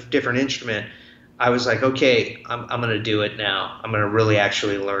on a different instrument, I was like, okay, I'm going to do it now. I'm going to really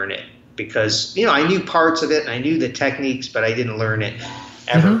actually learn it because, you know, I knew parts of it, and I knew the techniques, but I didn't learn it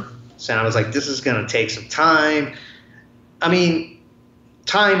ever. Mm-hmm. So I was like, this is going to take some time. I mean,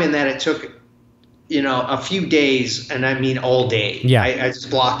 time in that it took, you know, a few days, and I mean all day. Yeah. I just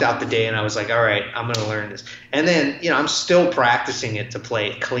blocked out the day, and I was like, all right, I'm going to learn this. And then, you know, I'm still practicing it to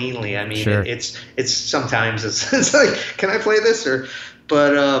play it cleanly. I mean, it's sometimes it's like, can I play this?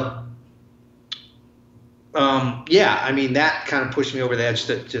 But I mean, that kind of pushed me over the edge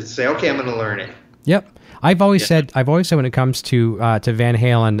to say, okay, I'm going to learn it. Yep. I've always said when it comes to Van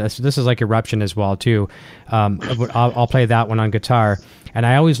Halen, this is like Eruption as well too. I'll play that one on guitar, and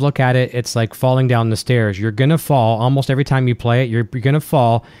I always look at it. It's like falling down the stairs. You're gonna fall almost every time you play it. You're gonna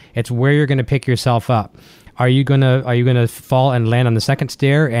fall. It's where you're gonna pick yourself up. Are you gonna fall and land on the second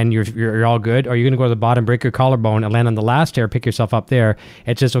stair and you're all good? Or are you gonna go to the bottom, break your collarbone, and land on the last stair, pick yourself up there?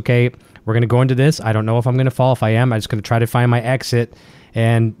 It's just okay. We're gonna go into this. I don't know if I'm gonna fall. If I am, I'm just gonna try to find my exit.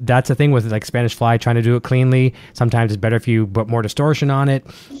 And that's the thing with like Spanish Fly, trying to do it cleanly. Sometimes it's better if you put more distortion on it.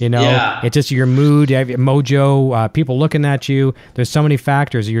 You know, It's just your mood, mojo, people looking at you. There's so many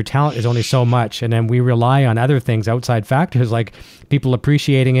factors. Your talent is only so much. And then we rely on other things, outside factors, like people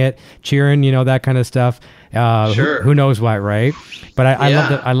appreciating it, cheering, you know, that kind of stuff. Who knows what, right? But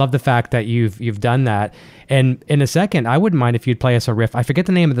I love the fact that you've done that. And in a second, I wouldn't mind if you'd play us a riff. I forget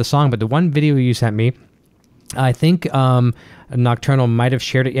the name of the song, but the one video you sent me, I think Nocturnal might have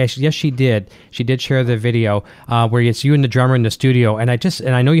shared it. Yes, she did. She did share the video where it's you and the drummer in the studio. And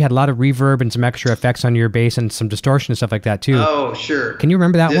I know you had a lot of reverb and some extra effects on your bass and some distortion and stuff like that too. Oh, sure. Can you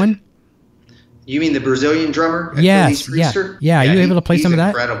remember that one? You mean the Brazilian drummer? Yes. Yeah. Are you able to play some of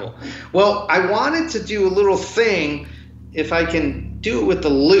that? Incredible. Well, I wanted to do a little thing, if I can do it with the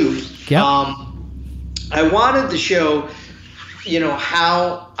loop. Yep. I wanted to show, you know,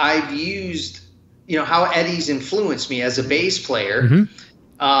 how I've used, you know, how Eddie's influenced me as a bass player.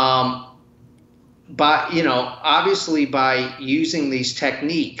 Mm-hmm. But, you know, obviously by using these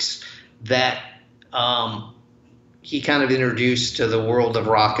techniques that he kind of introduced to the world of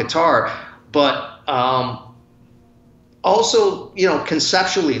rock guitar. But also,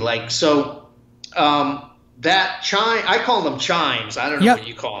 conceptually, like, so that chime, I call them chimes. I don't know what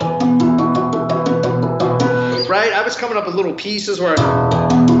you call them. Right? I was coming up with little pieces where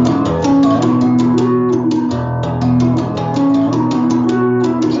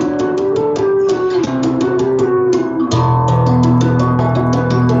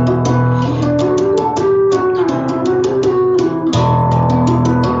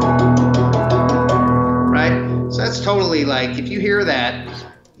like, if you hear that,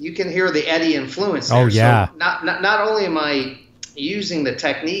 you can hear the Eddie influence there. Oh, yeah. So not only am I using the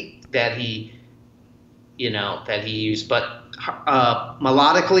technique that he used, but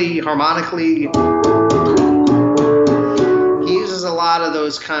melodically, harmonically, he uses a lot of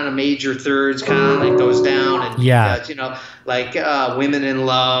those kind of major thirds, kind of like goes down and like Women in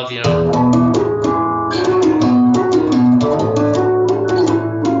Love,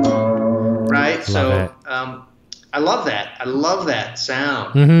 right? Love so it. I love that. I love that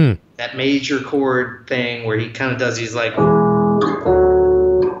sound. Mm-hmm. That major chord thing where he kind of does these like,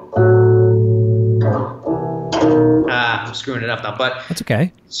 I'm screwing it up now, but that's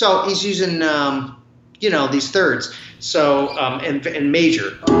okay. So he's using, these thirds. So, and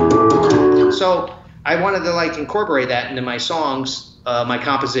major. So I wanted to like incorporate that into my songs, my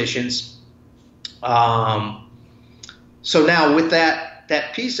compositions. So now with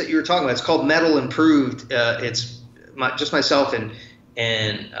that piece that you were talking about, it's called Metal Improved. It's just myself and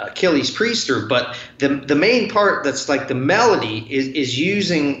Achilles Priester, but the main part that's like the melody is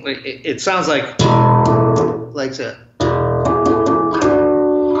using. It sounds like a.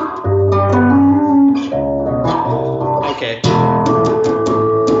 Okay.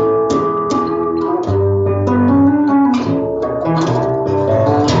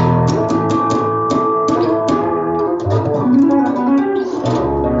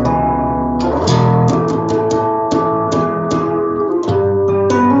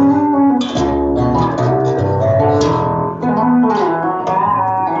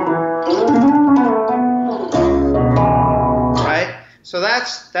 So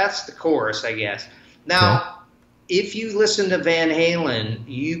that's the chorus, I guess. Now, if you listen to Van Halen,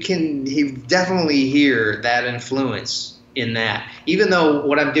 you can definitely hear that influence in that. Even though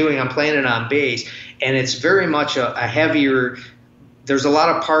what I'm doing, I'm playing it on bass, and it's very much a heavier. There's a lot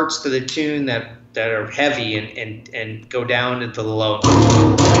of parts to the tune that are heavy and go down into the low.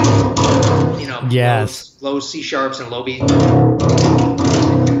 Yes. Low C sharps and low B.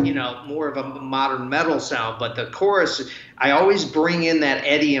 More of a modern metal sound, but the chorus, I always bring in that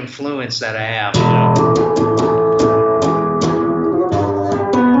Eddie influence that I have.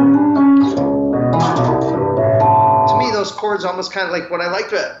 To me, those chords almost kind of like what I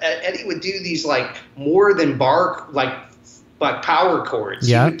liked. Eddie would do these like more than bar, like power chords.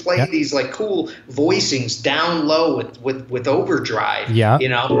 Yeah, he would play these like cool voicings down low with overdrive. Yeah. He'd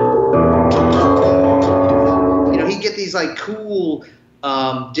get these like cool.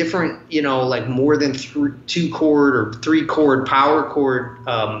 Different, like more than 2-chord or 3-chord power chord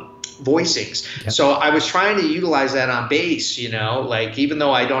voicings. Yep. So I was trying to utilize that on bass, like even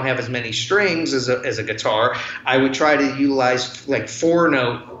though I don't have as many strings as a guitar, I would try to utilize like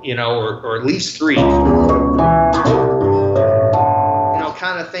 4-note, or at least 3.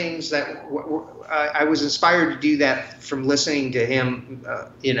 Kind of things that I was inspired to do that from listening to him, a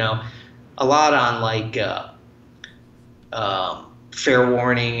lot on like. Fair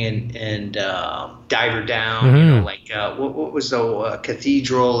Warning and Diver Down, mm-hmm. What was the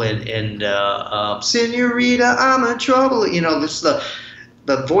Cathedral and Senorita, I'm in trouble. The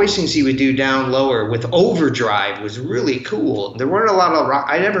voicings he would do down lower with overdrive was really cool. There weren't a lot of rock.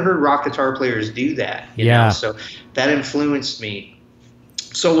 I never heard rock guitar players do that. You know? So that influenced me.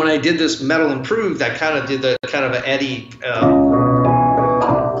 So when I did this Metal Improved, I kind of did the kind of an Eddie.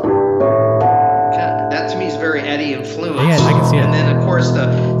 That to me is very Eddie influence. Yeah, I can see it. And then of course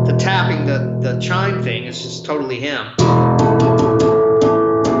the tapping, the chime thing is just totally him.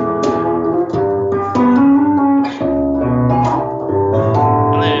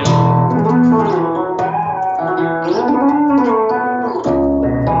 And then,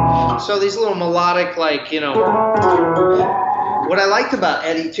 so these little melodic, like, what I liked about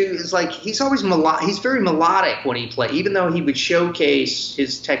Eddie too is like he's always he's very melodic when he plays. Even though he would showcase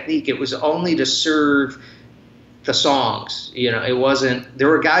his technique, it was only to serve the songs. It wasn't. There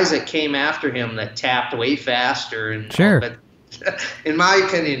were guys that came after him that tapped way faster and sure. But in my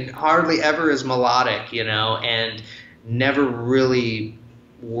opinion, hardly ever as melodic. And never really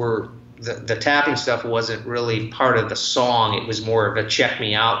were the tapping stuff wasn't really part of the song. It was more of a check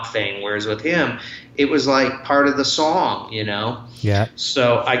me out thing. Whereas with him, it was like part of the song, you know? Yeah.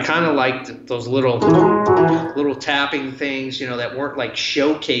 So I kind of liked those little tapping things, you know, that weren't like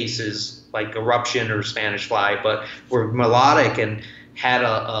showcases like Eruption or Spanish Fly, but were melodic and had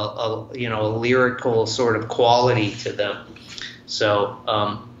a you know, a lyrical sort of quality to them. So,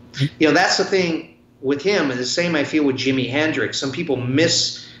 you know, that's the thing with him. And the same I feel with Jimi Hendrix. Some people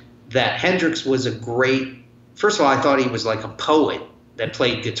miss that Hendrix was a great, first of all, I thought he was like a poet that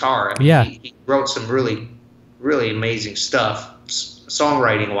played guitar. I mean, yeah. He wrote some really, really amazing stuff,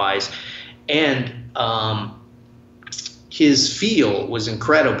 songwriting wise. And his feel was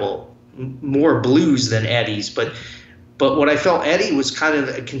incredible, more blues than Eddie's. But what I felt Eddie was kind of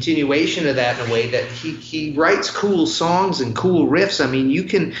a continuation of that in a way that he writes cool songs and cool riffs. I mean, you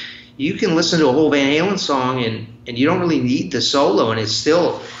can listen to a whole Van Halen song and you don't really need the solo, and it's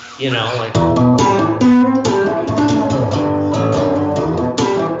still, you know, like.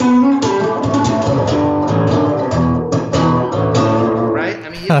 Right? I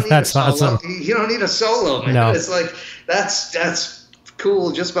mean, you don't need that's a solo. awesome. You don't need a solo, man. No. It's like that's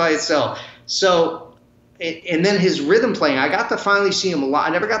cool just by itself. So. And then his rhythm playing, I got to finally see him live.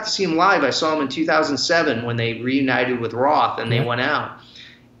 I never got to see him live. I saw him in 2007 when they reunited with Roth and they went out.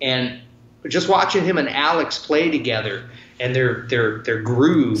 And just watching him and Alex play together and their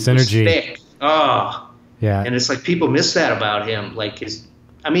groove synergy was thick. Oh, yeah. And it's like people miss that about him. Like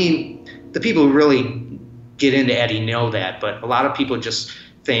the people who really get into Eddie know that, but a lot of people just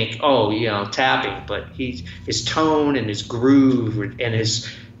think, oh, you know, tapping. But his tone and his groove and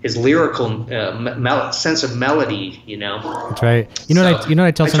his lyrical sense of melody, you know. That's right. You know what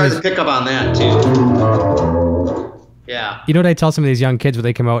I tell some I of try these, to pick up on that too. Yeah. You know what I tell some of these young kids when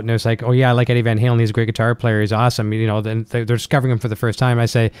they come out and it's like, oh yeah, I like Eddie Van Halen. He's a great guitar player. He's awesome. You know, then they're discovering him for the first time. I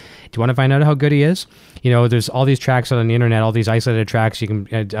say, do you want to find out how good he is? You know, there's all these tracks out on the internet, all these isolated tracks. You can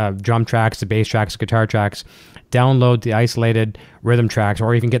drum tracks, the bass tracks, guitar tracks. Download the isolated rhythm tracks,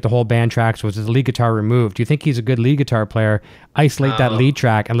 or even get the whole band tracks with the lead guitar removed. Do you think he's a good lead guitar player? Isolate that lead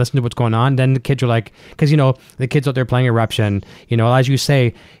track and listen to what's going on. Then the kids are like, because, you know, the kids out there playing Eruption, you know, as you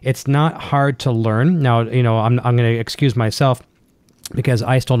say, it's not hard to learn. Now, you know, I'm going to excuse myself because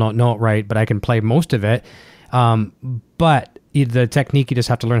I still don't know it right, but I can play most of it. But the technique, you just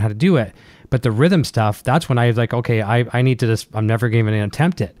have to learn how to do it. But the rhythm stuff, that's when I was like, okay, I need to just, I'm never going to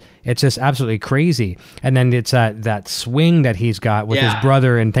attempt it. It's just absolutely crazy. And then it's that swing that he's got with his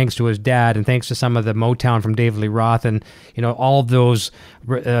brother, and thanks to his dad, and thanks to some of the Motown from David Lee Roth, and, you know, all of those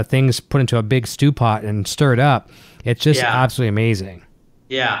things put into a big stew pot and stirred up. It's just absolutely amazing.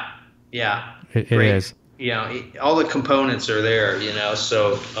 Yeah. Yeah. It is. You know, all the components are there, you know,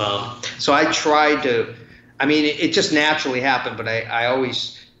 so I tried to, I mean, it just naturally happened, but I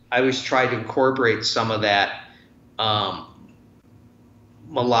always try to incorporate some of that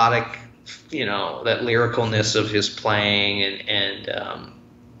melodic, you know, that lyricalness of his playing and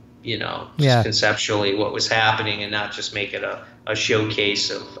you know, just conceptually what was happening, and not just make it a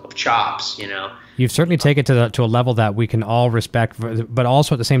showcase of chops, you know. You've certainly taken it to a level that we can all respect, but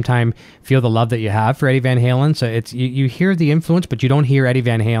also at the same time feel the love that you have for Eddie Van Halen. So it's you hear the influence, but you don't hear Eddie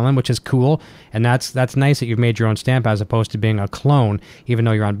Van Halen, which is cool, and that's nice that you've made your own stamp as opposed to being a clone. Even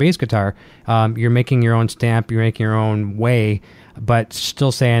though you're on bass guitar, you're making your own stamp, you're making your own way, but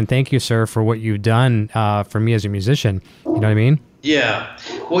still saying thank you, sir, for what you've done for me as a musician. You know what I mean? Yeah.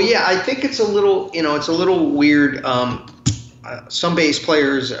 Well, yeah, I think it's a little, you know, it's a little weird. Some bass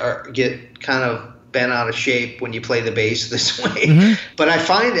players get kind of bent out of shape when you play the bass this way, mm-hmm. But I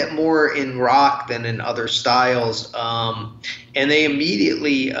find it more in rock than in other styles. And they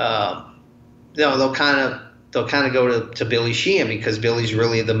immediately, they'll kind of go to Billy Sheehan, because Billy's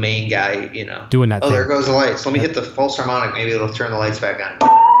really the main guy, you know. Doing that thing. There goes the lights. Let me hit the false harmonic. Maybe it'll turn the lights back on.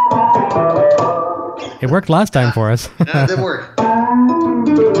 It worked last time for us. No, it didn't work.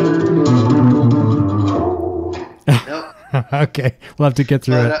 Nope. Okay, we'll have to get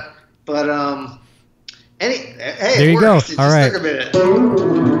through it. Hey, there you go. All right. Took a minute.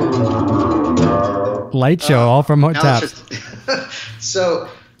 Light show, all from Hot Taps. So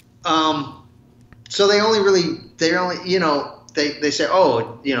they only, you know, they say,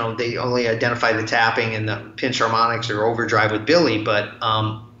 oh, you know, they only identify the tapping and the pinch harmonics or overdrive with Billy, but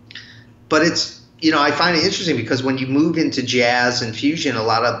it's, you know, I find it interesting because when you move into jazz and fusion, a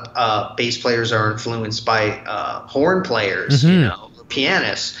lot of bass players are influenced by horn players, mm-hmm. you know,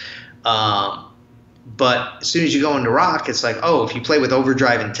 pianists. But as soon as you go into rock, it's like, oh, if you play with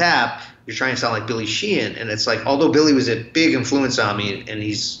overdrive and tap, you're trying to sound like Billy Sheehan. And it's like, although Billy was a big influence on me, and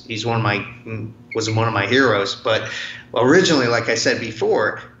he's one of my heroes, but originally, like I said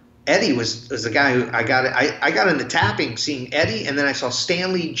before, Eddie was the guy who I got into tapping seeing Eddie, and then I saw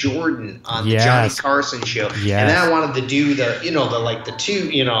Stanley Jordan on the Johnny Carson show, and then I wanted to do the the two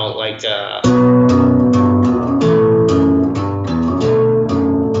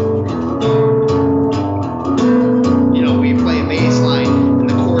we play a bass line and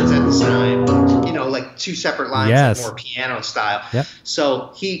the chords at the time, like two separate lines, like more piano style. Yep.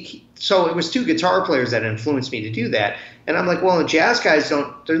 So so it was two guitar players that influenced me to do that. And I'm like, well, the jazz guys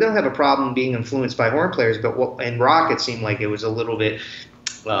don't have a problem being influenced by horn players, but in rock it seemed like it was a little bit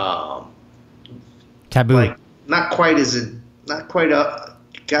taboo. Like not quite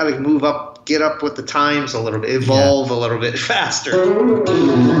got to move up, get up with the times a little bit, evolve a little bit faster.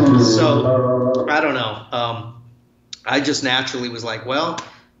 So I don't know. I just naturally was like, well,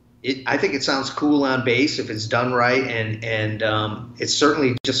 I think it sounds cool on bass if it's done right, and it's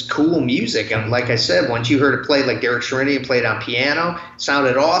certainly just cool music. And like I said, once you heard it played like Derek Sherinian played on piano, it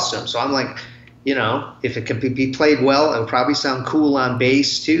sounded awesome. So I'm like, if it can be played well, it would probably sound cool on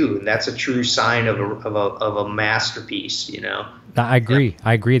bass too. And that's a true sign of a masterpiece, I agree.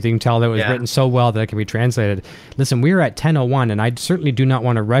 I agree. You can tell that it was written so well that it can be translated. Listen, we are at 10:01, and I certainly do not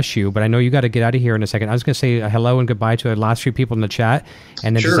want to rush you, but I know you got to get out of here in a second. I was going to say hello and goodbye to the last few people in the chat,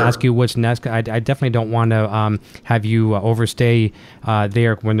 and then just ask you what's next. I definitely don't want to have you overstay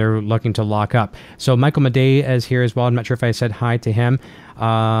there when they're looking to lock up. So Michael Madej is here as well. I'm not sure if I said hi to him.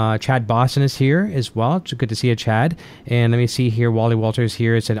 Chad Boston is here as well. It's good to see you, Chad. And let me see here. Wally Walters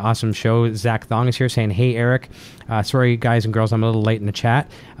here. It's an awesome show. Zach Thong is here saying, hey, Eric. Sorry, guys and girls, I'm a little late in the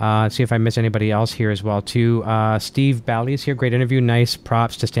chat. See if I miss anybody else here as well, too. Steve Bally is here. Great interview. Nice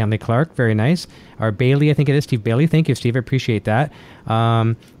props to Stanley Clark. Very nice. Or Bailey, I think it is. Steve Bailey. Thank you, Steve. I appreciate that.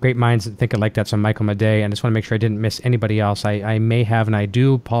 Great minds think like that. So Michael Madej. And I just want to make sure I didn't miss anybody else. I may have, and I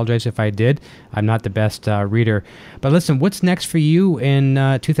do apologize if I did. I'm not the best reader. But listen, what's next for you in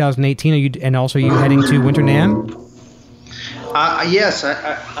 2018? And also you heading to Winter NAMM? Yes,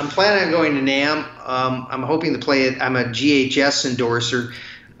 I'm planning on going to NAMM. I'm hoping to play it. I'm a GHS endorser,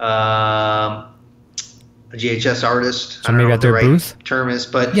 a GHS artist. So maybe at their booth? Term is,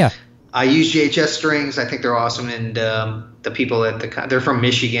 but I use GHS strings. I think they're awesome, and the people they're from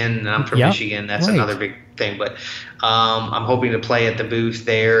Michigan, and I'm from Michigan. That's another big thing. But I'm hoping to play at the booth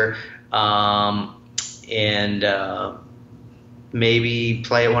there, and maybe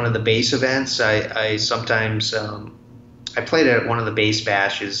play at one of the bass events. I sometimes I played at one of the bass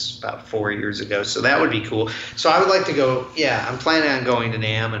bashes about 4 years ago, so that would be cool. So I would like to go. Yeah, I'm planning on going to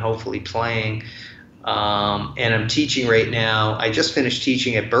NAMM and hopefully playing. And I'm teaching right now. I just finished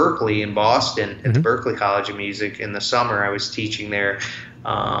teaching at Berklee in Boston at the Berklee College of Music in the summer. I was teaching there.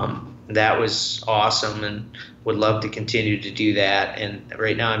 That was awesome, and would love to continue to do that. And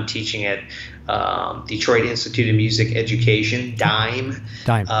right now I'm teaching at Detroit Institute of Music Education, DIME.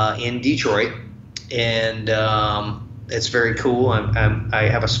 In Detroit, and it's very cool. I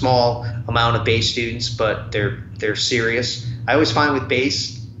have a small amount of bass students, but they're serious. I always find with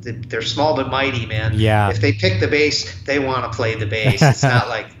bass, they're small but mighty, man. Yeah. If they pick the bass, they want to play the bass. It's not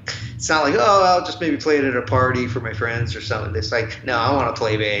like oh, I'll just maybe play it at a party for my friends or something. It's like, no, I want to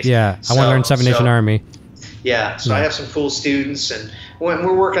play bass. Yeah, I want to learn Seven Nation Army. Yeah, so I have some cool students, and when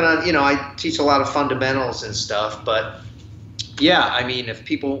we're working on, I teach a lot of fundamentals and stuff, but yeah, I mean, if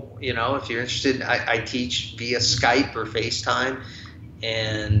people, if you're interested, I teach via Skype or FaceTime.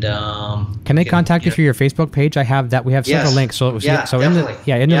 And can they contact you through your Facebook page? I have that. We have several links. So in the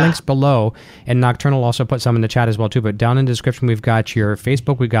links below, and Nocturnal also put some in the chat as well too. But down in the description, we've got your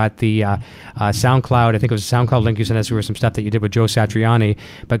Facebook. We got the SoundCloud. I think it was a SoundCloud link you sent us through some stuff that you did with Joe Satriani.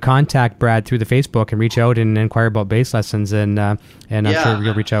 But contact Brad through the Facebook and reach out and inquire about bass lessons, and I'm sure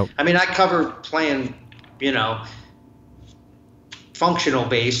you'll reach out. I mean, I cover playing, functional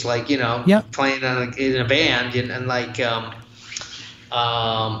bass, like playing in a band, and like.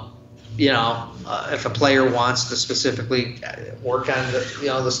 If a player wants to specifically work on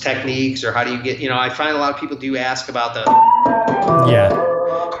those techniques, or how do you get, I find a lot of people do ask about how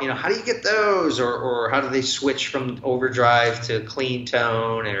do you get those, or how do they switch from overdrive to clean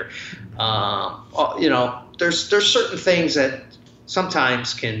tone, or there's certain things that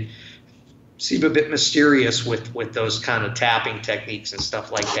sometimes can seem a bit mysterious with those kind of tapping techniques and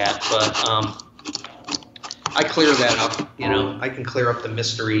stuff like that, but I clear that up, I can clear up the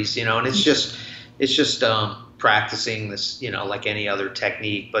mysteries, and it's just practicing this, like any other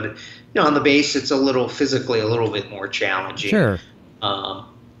technique. But, on the bass, it's physically a little bit more challenging. Sure. I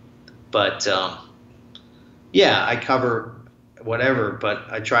cover whatever, but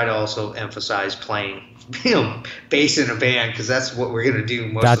I try to also emphasize playing, bass in a band, because that's what we're going to do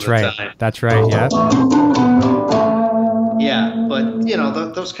most of the time. That's right, yeah. Yeah, but you know,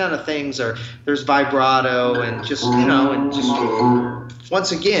 those kind of things are, there's vibrato and just, you know, and just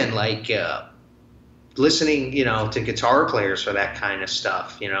once again, like listening, you know, to guitar players for that kind of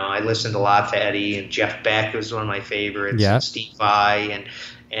stuff. You know, I listened a lot to Eddie, and Jeff Beck was one of my favorites. Yeah. And Steve Vai,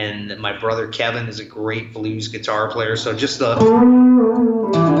 and my brother Kevin is a great blues guitar player. So just the,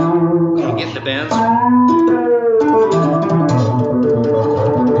 you get the bends.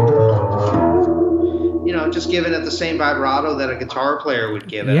 You know, just giving it the same vibrato that a guitar player would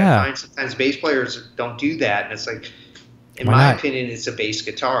give it. Yeah. I find sometimes bass players don't do that, and it's like, in Why my not? opinion, it's a bass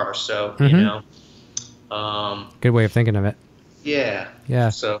guitar. So Mhm. you know, Good way of thinking of it. yeah, Yeah.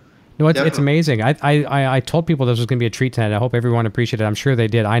 So No, it's definitely. amazing. I told people this was going to be a treat tonight. I hope everyone appreciated it. I'm sure they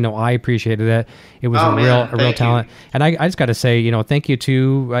did. I know I appreciated it. It was Oh, a man, real thank you. talent. And I just got to say, you know, thank you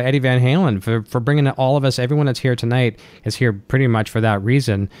to Eddie Van Halen for bringing all of us. Everyone that's here tonight is here pretty much for that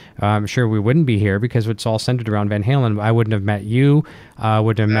reason. I'm sure we wouldn't be here because it's all centered around Van Halen. I wouldn't have met you.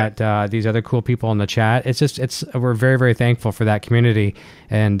 Wouldn't have met these other cool people in the chat. It's just we're very, very thankful for that community.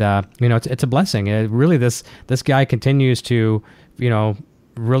 And you know, it's a blessing. Really, this guy continues to, you know,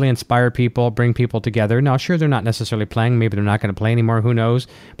 really inspire people, bring people together. Now, sure, they're not necessarily playing. Maybe they're not going to play anymore. Who knows?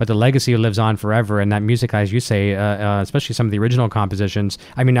 But the legacy lives on forever. And that music, as you say, especially some of the original compositions,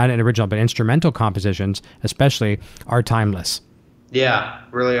 I mean, not original, but instrumental compositions, especially, are timeless. Yeah,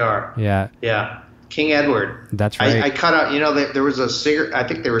 really are. Yeah. Yeah. King Edward. That's right. I cut out, you know, there was a cigarette, I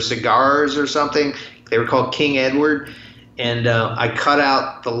think they were cigars or something. They were called King Edward. And I cut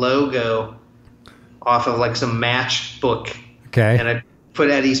out the logo off of like some matchbook. Okay. And I put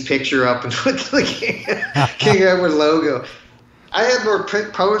Eddie's picture up and put the King Edward logo. I had more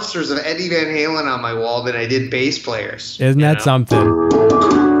posters of Eddie Van Halen on my wall than I did bass players. Isn't you that know? something?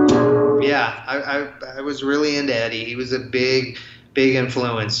 Yeah, I was really into Eddie. He was a big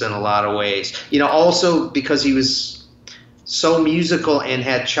influence in a lot of ways. You know, also because he was so musical and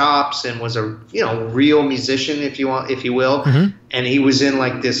had chops and was a, you know, real musician, if you will. Mhm. And he was in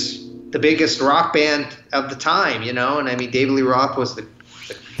like the biggest rock band of the time, you know. And I mean, David Lee Roth was the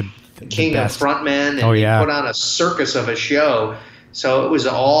king of best. frontmen, and Oh, yeah. he put on a circus of a show. So it was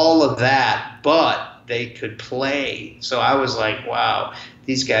all of that, but they could play. So I was like, wow,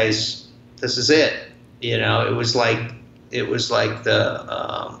 these guys, this is it. You know, it was like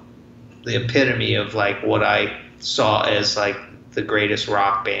the epitome of like what I saw as like the greatest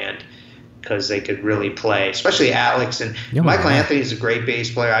rock band, because they could really play, especially Alex. And Yeah, Michael yeah. Anthony's a great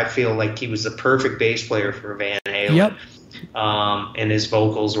bass player. I feel like he was the perfect bass player for Van Halen. Yep. And his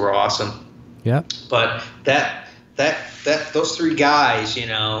vocals were awesome. Yep. But those three guys, you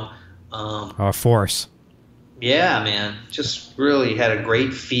know, Force. yeah, man, just really had a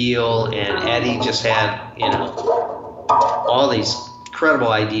great feel. And Eddie just had, you know, all these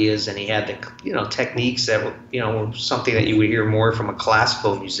incredible ideas, and he had the, you know, techniques that were, you know, were something that you would hear more from a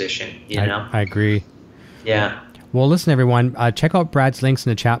classical musician, you know. I agree. Yeah. Well, listen, everyone, check out Brad's links in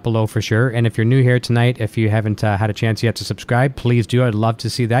the chat below for sure. And if you're new here tonight, if you haven't had a chance yet to subscribe, please do. I'd love to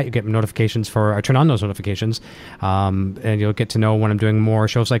see that. You get notifications turn on those notifications, and you'll get to know when I'm doing more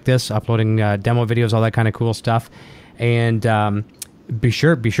shows like this, uploading demo videos, all that kind of cool stuff. And be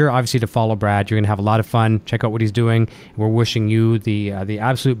sure, obviously, to follow Brad. You're going to have a lot of fun. Check out what he's doing. We're wishing you the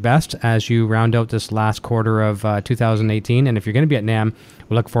absolute best as you round out this last quarter of 2018. And if you're going to be at NAMM,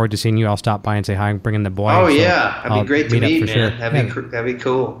 we look forward to seeing you. I'll stop by and say hi and bring in the boy. Oh, So yeah. That'd I'll be great to meet up meet, for man. sure. That'd be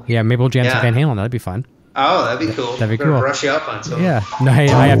cool. Yeah, maybe we'll jam some Yeah. Van Halen. That'd be fun. Oh, that'd be cool. That'd be Better cool. brush you up on something. Yeah. No,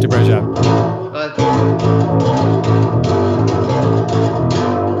 I have to brush up. But,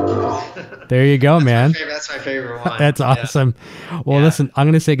 There you go, man. that's my favorite one. That's Yeah. awesome. Well, Yeah. listen, I'm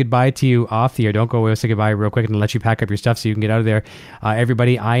going to say goodbye to you off the air. Don't go away. I'll say goodbye real quick and let you pack up your stuff so you can get out of there.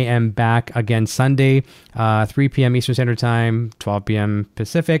 Everybody, I am back again Sunday, 3 p.m. Eastern Standard Time, 12 p.m.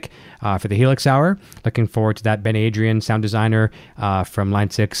 Pacific, for the Helix Hour. Looking forward to that. Ben Adrian, sound designer from Line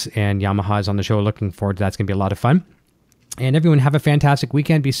 6 and Yamaha is on the show. Looking forward to that. It's going to be a lot of fun. And everyone, have a fantastic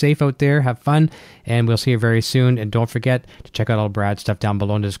weekend. Be safe out there. Have fun. And we'll see you very soon. And don't forget to check out all Brad's stuff down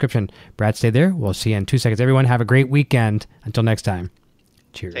below in the description. Brad, stay there. We'll see you in 2 seconds. Everyone, have a great weekend. Until next time.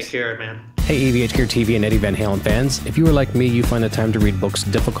 Cheers. Take care, man. Hey, AVH Gear TV and Eddie Van Halen fans. If you are like me, you find the time to read books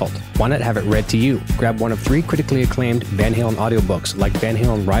difficult. Why not have it read to you? Grab one of 3 critically acclaimed Van Halen audiobooks like Van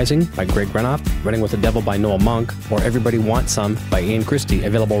Halen Rising by Greg Renoff, Running with the Devil by Noel Monk, or Everybody Wants Some by Ian Christie,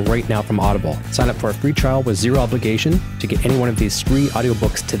 available right now from Audible. Sign up for a free trial with 0 obligation to get any one of these 3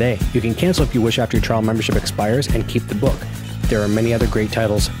 audiobooks today. You can cancel if you wish after your trial membership expires and keep the book. There are many other great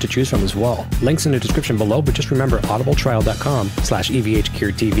titles to choose from as well. Links in the description below, but just remember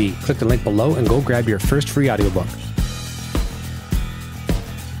audibletrial.com/EVHGearTV. Click the link below and go grab your first free audiobook.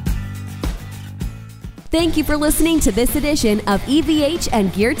 Thank you for listening to this edition of EVH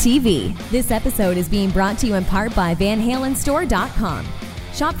and Gear TV. This episode is being brought to you in part by VanHalenStore.com.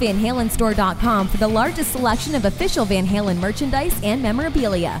 Shop VanHalenStore.com for the largest selection of official Van Halen merchandise and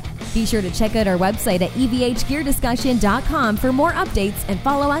memorabilia. Be sure to check out our website at EVHGearDiscussion.com for more updates and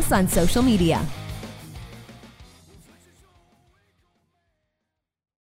follow us on social media.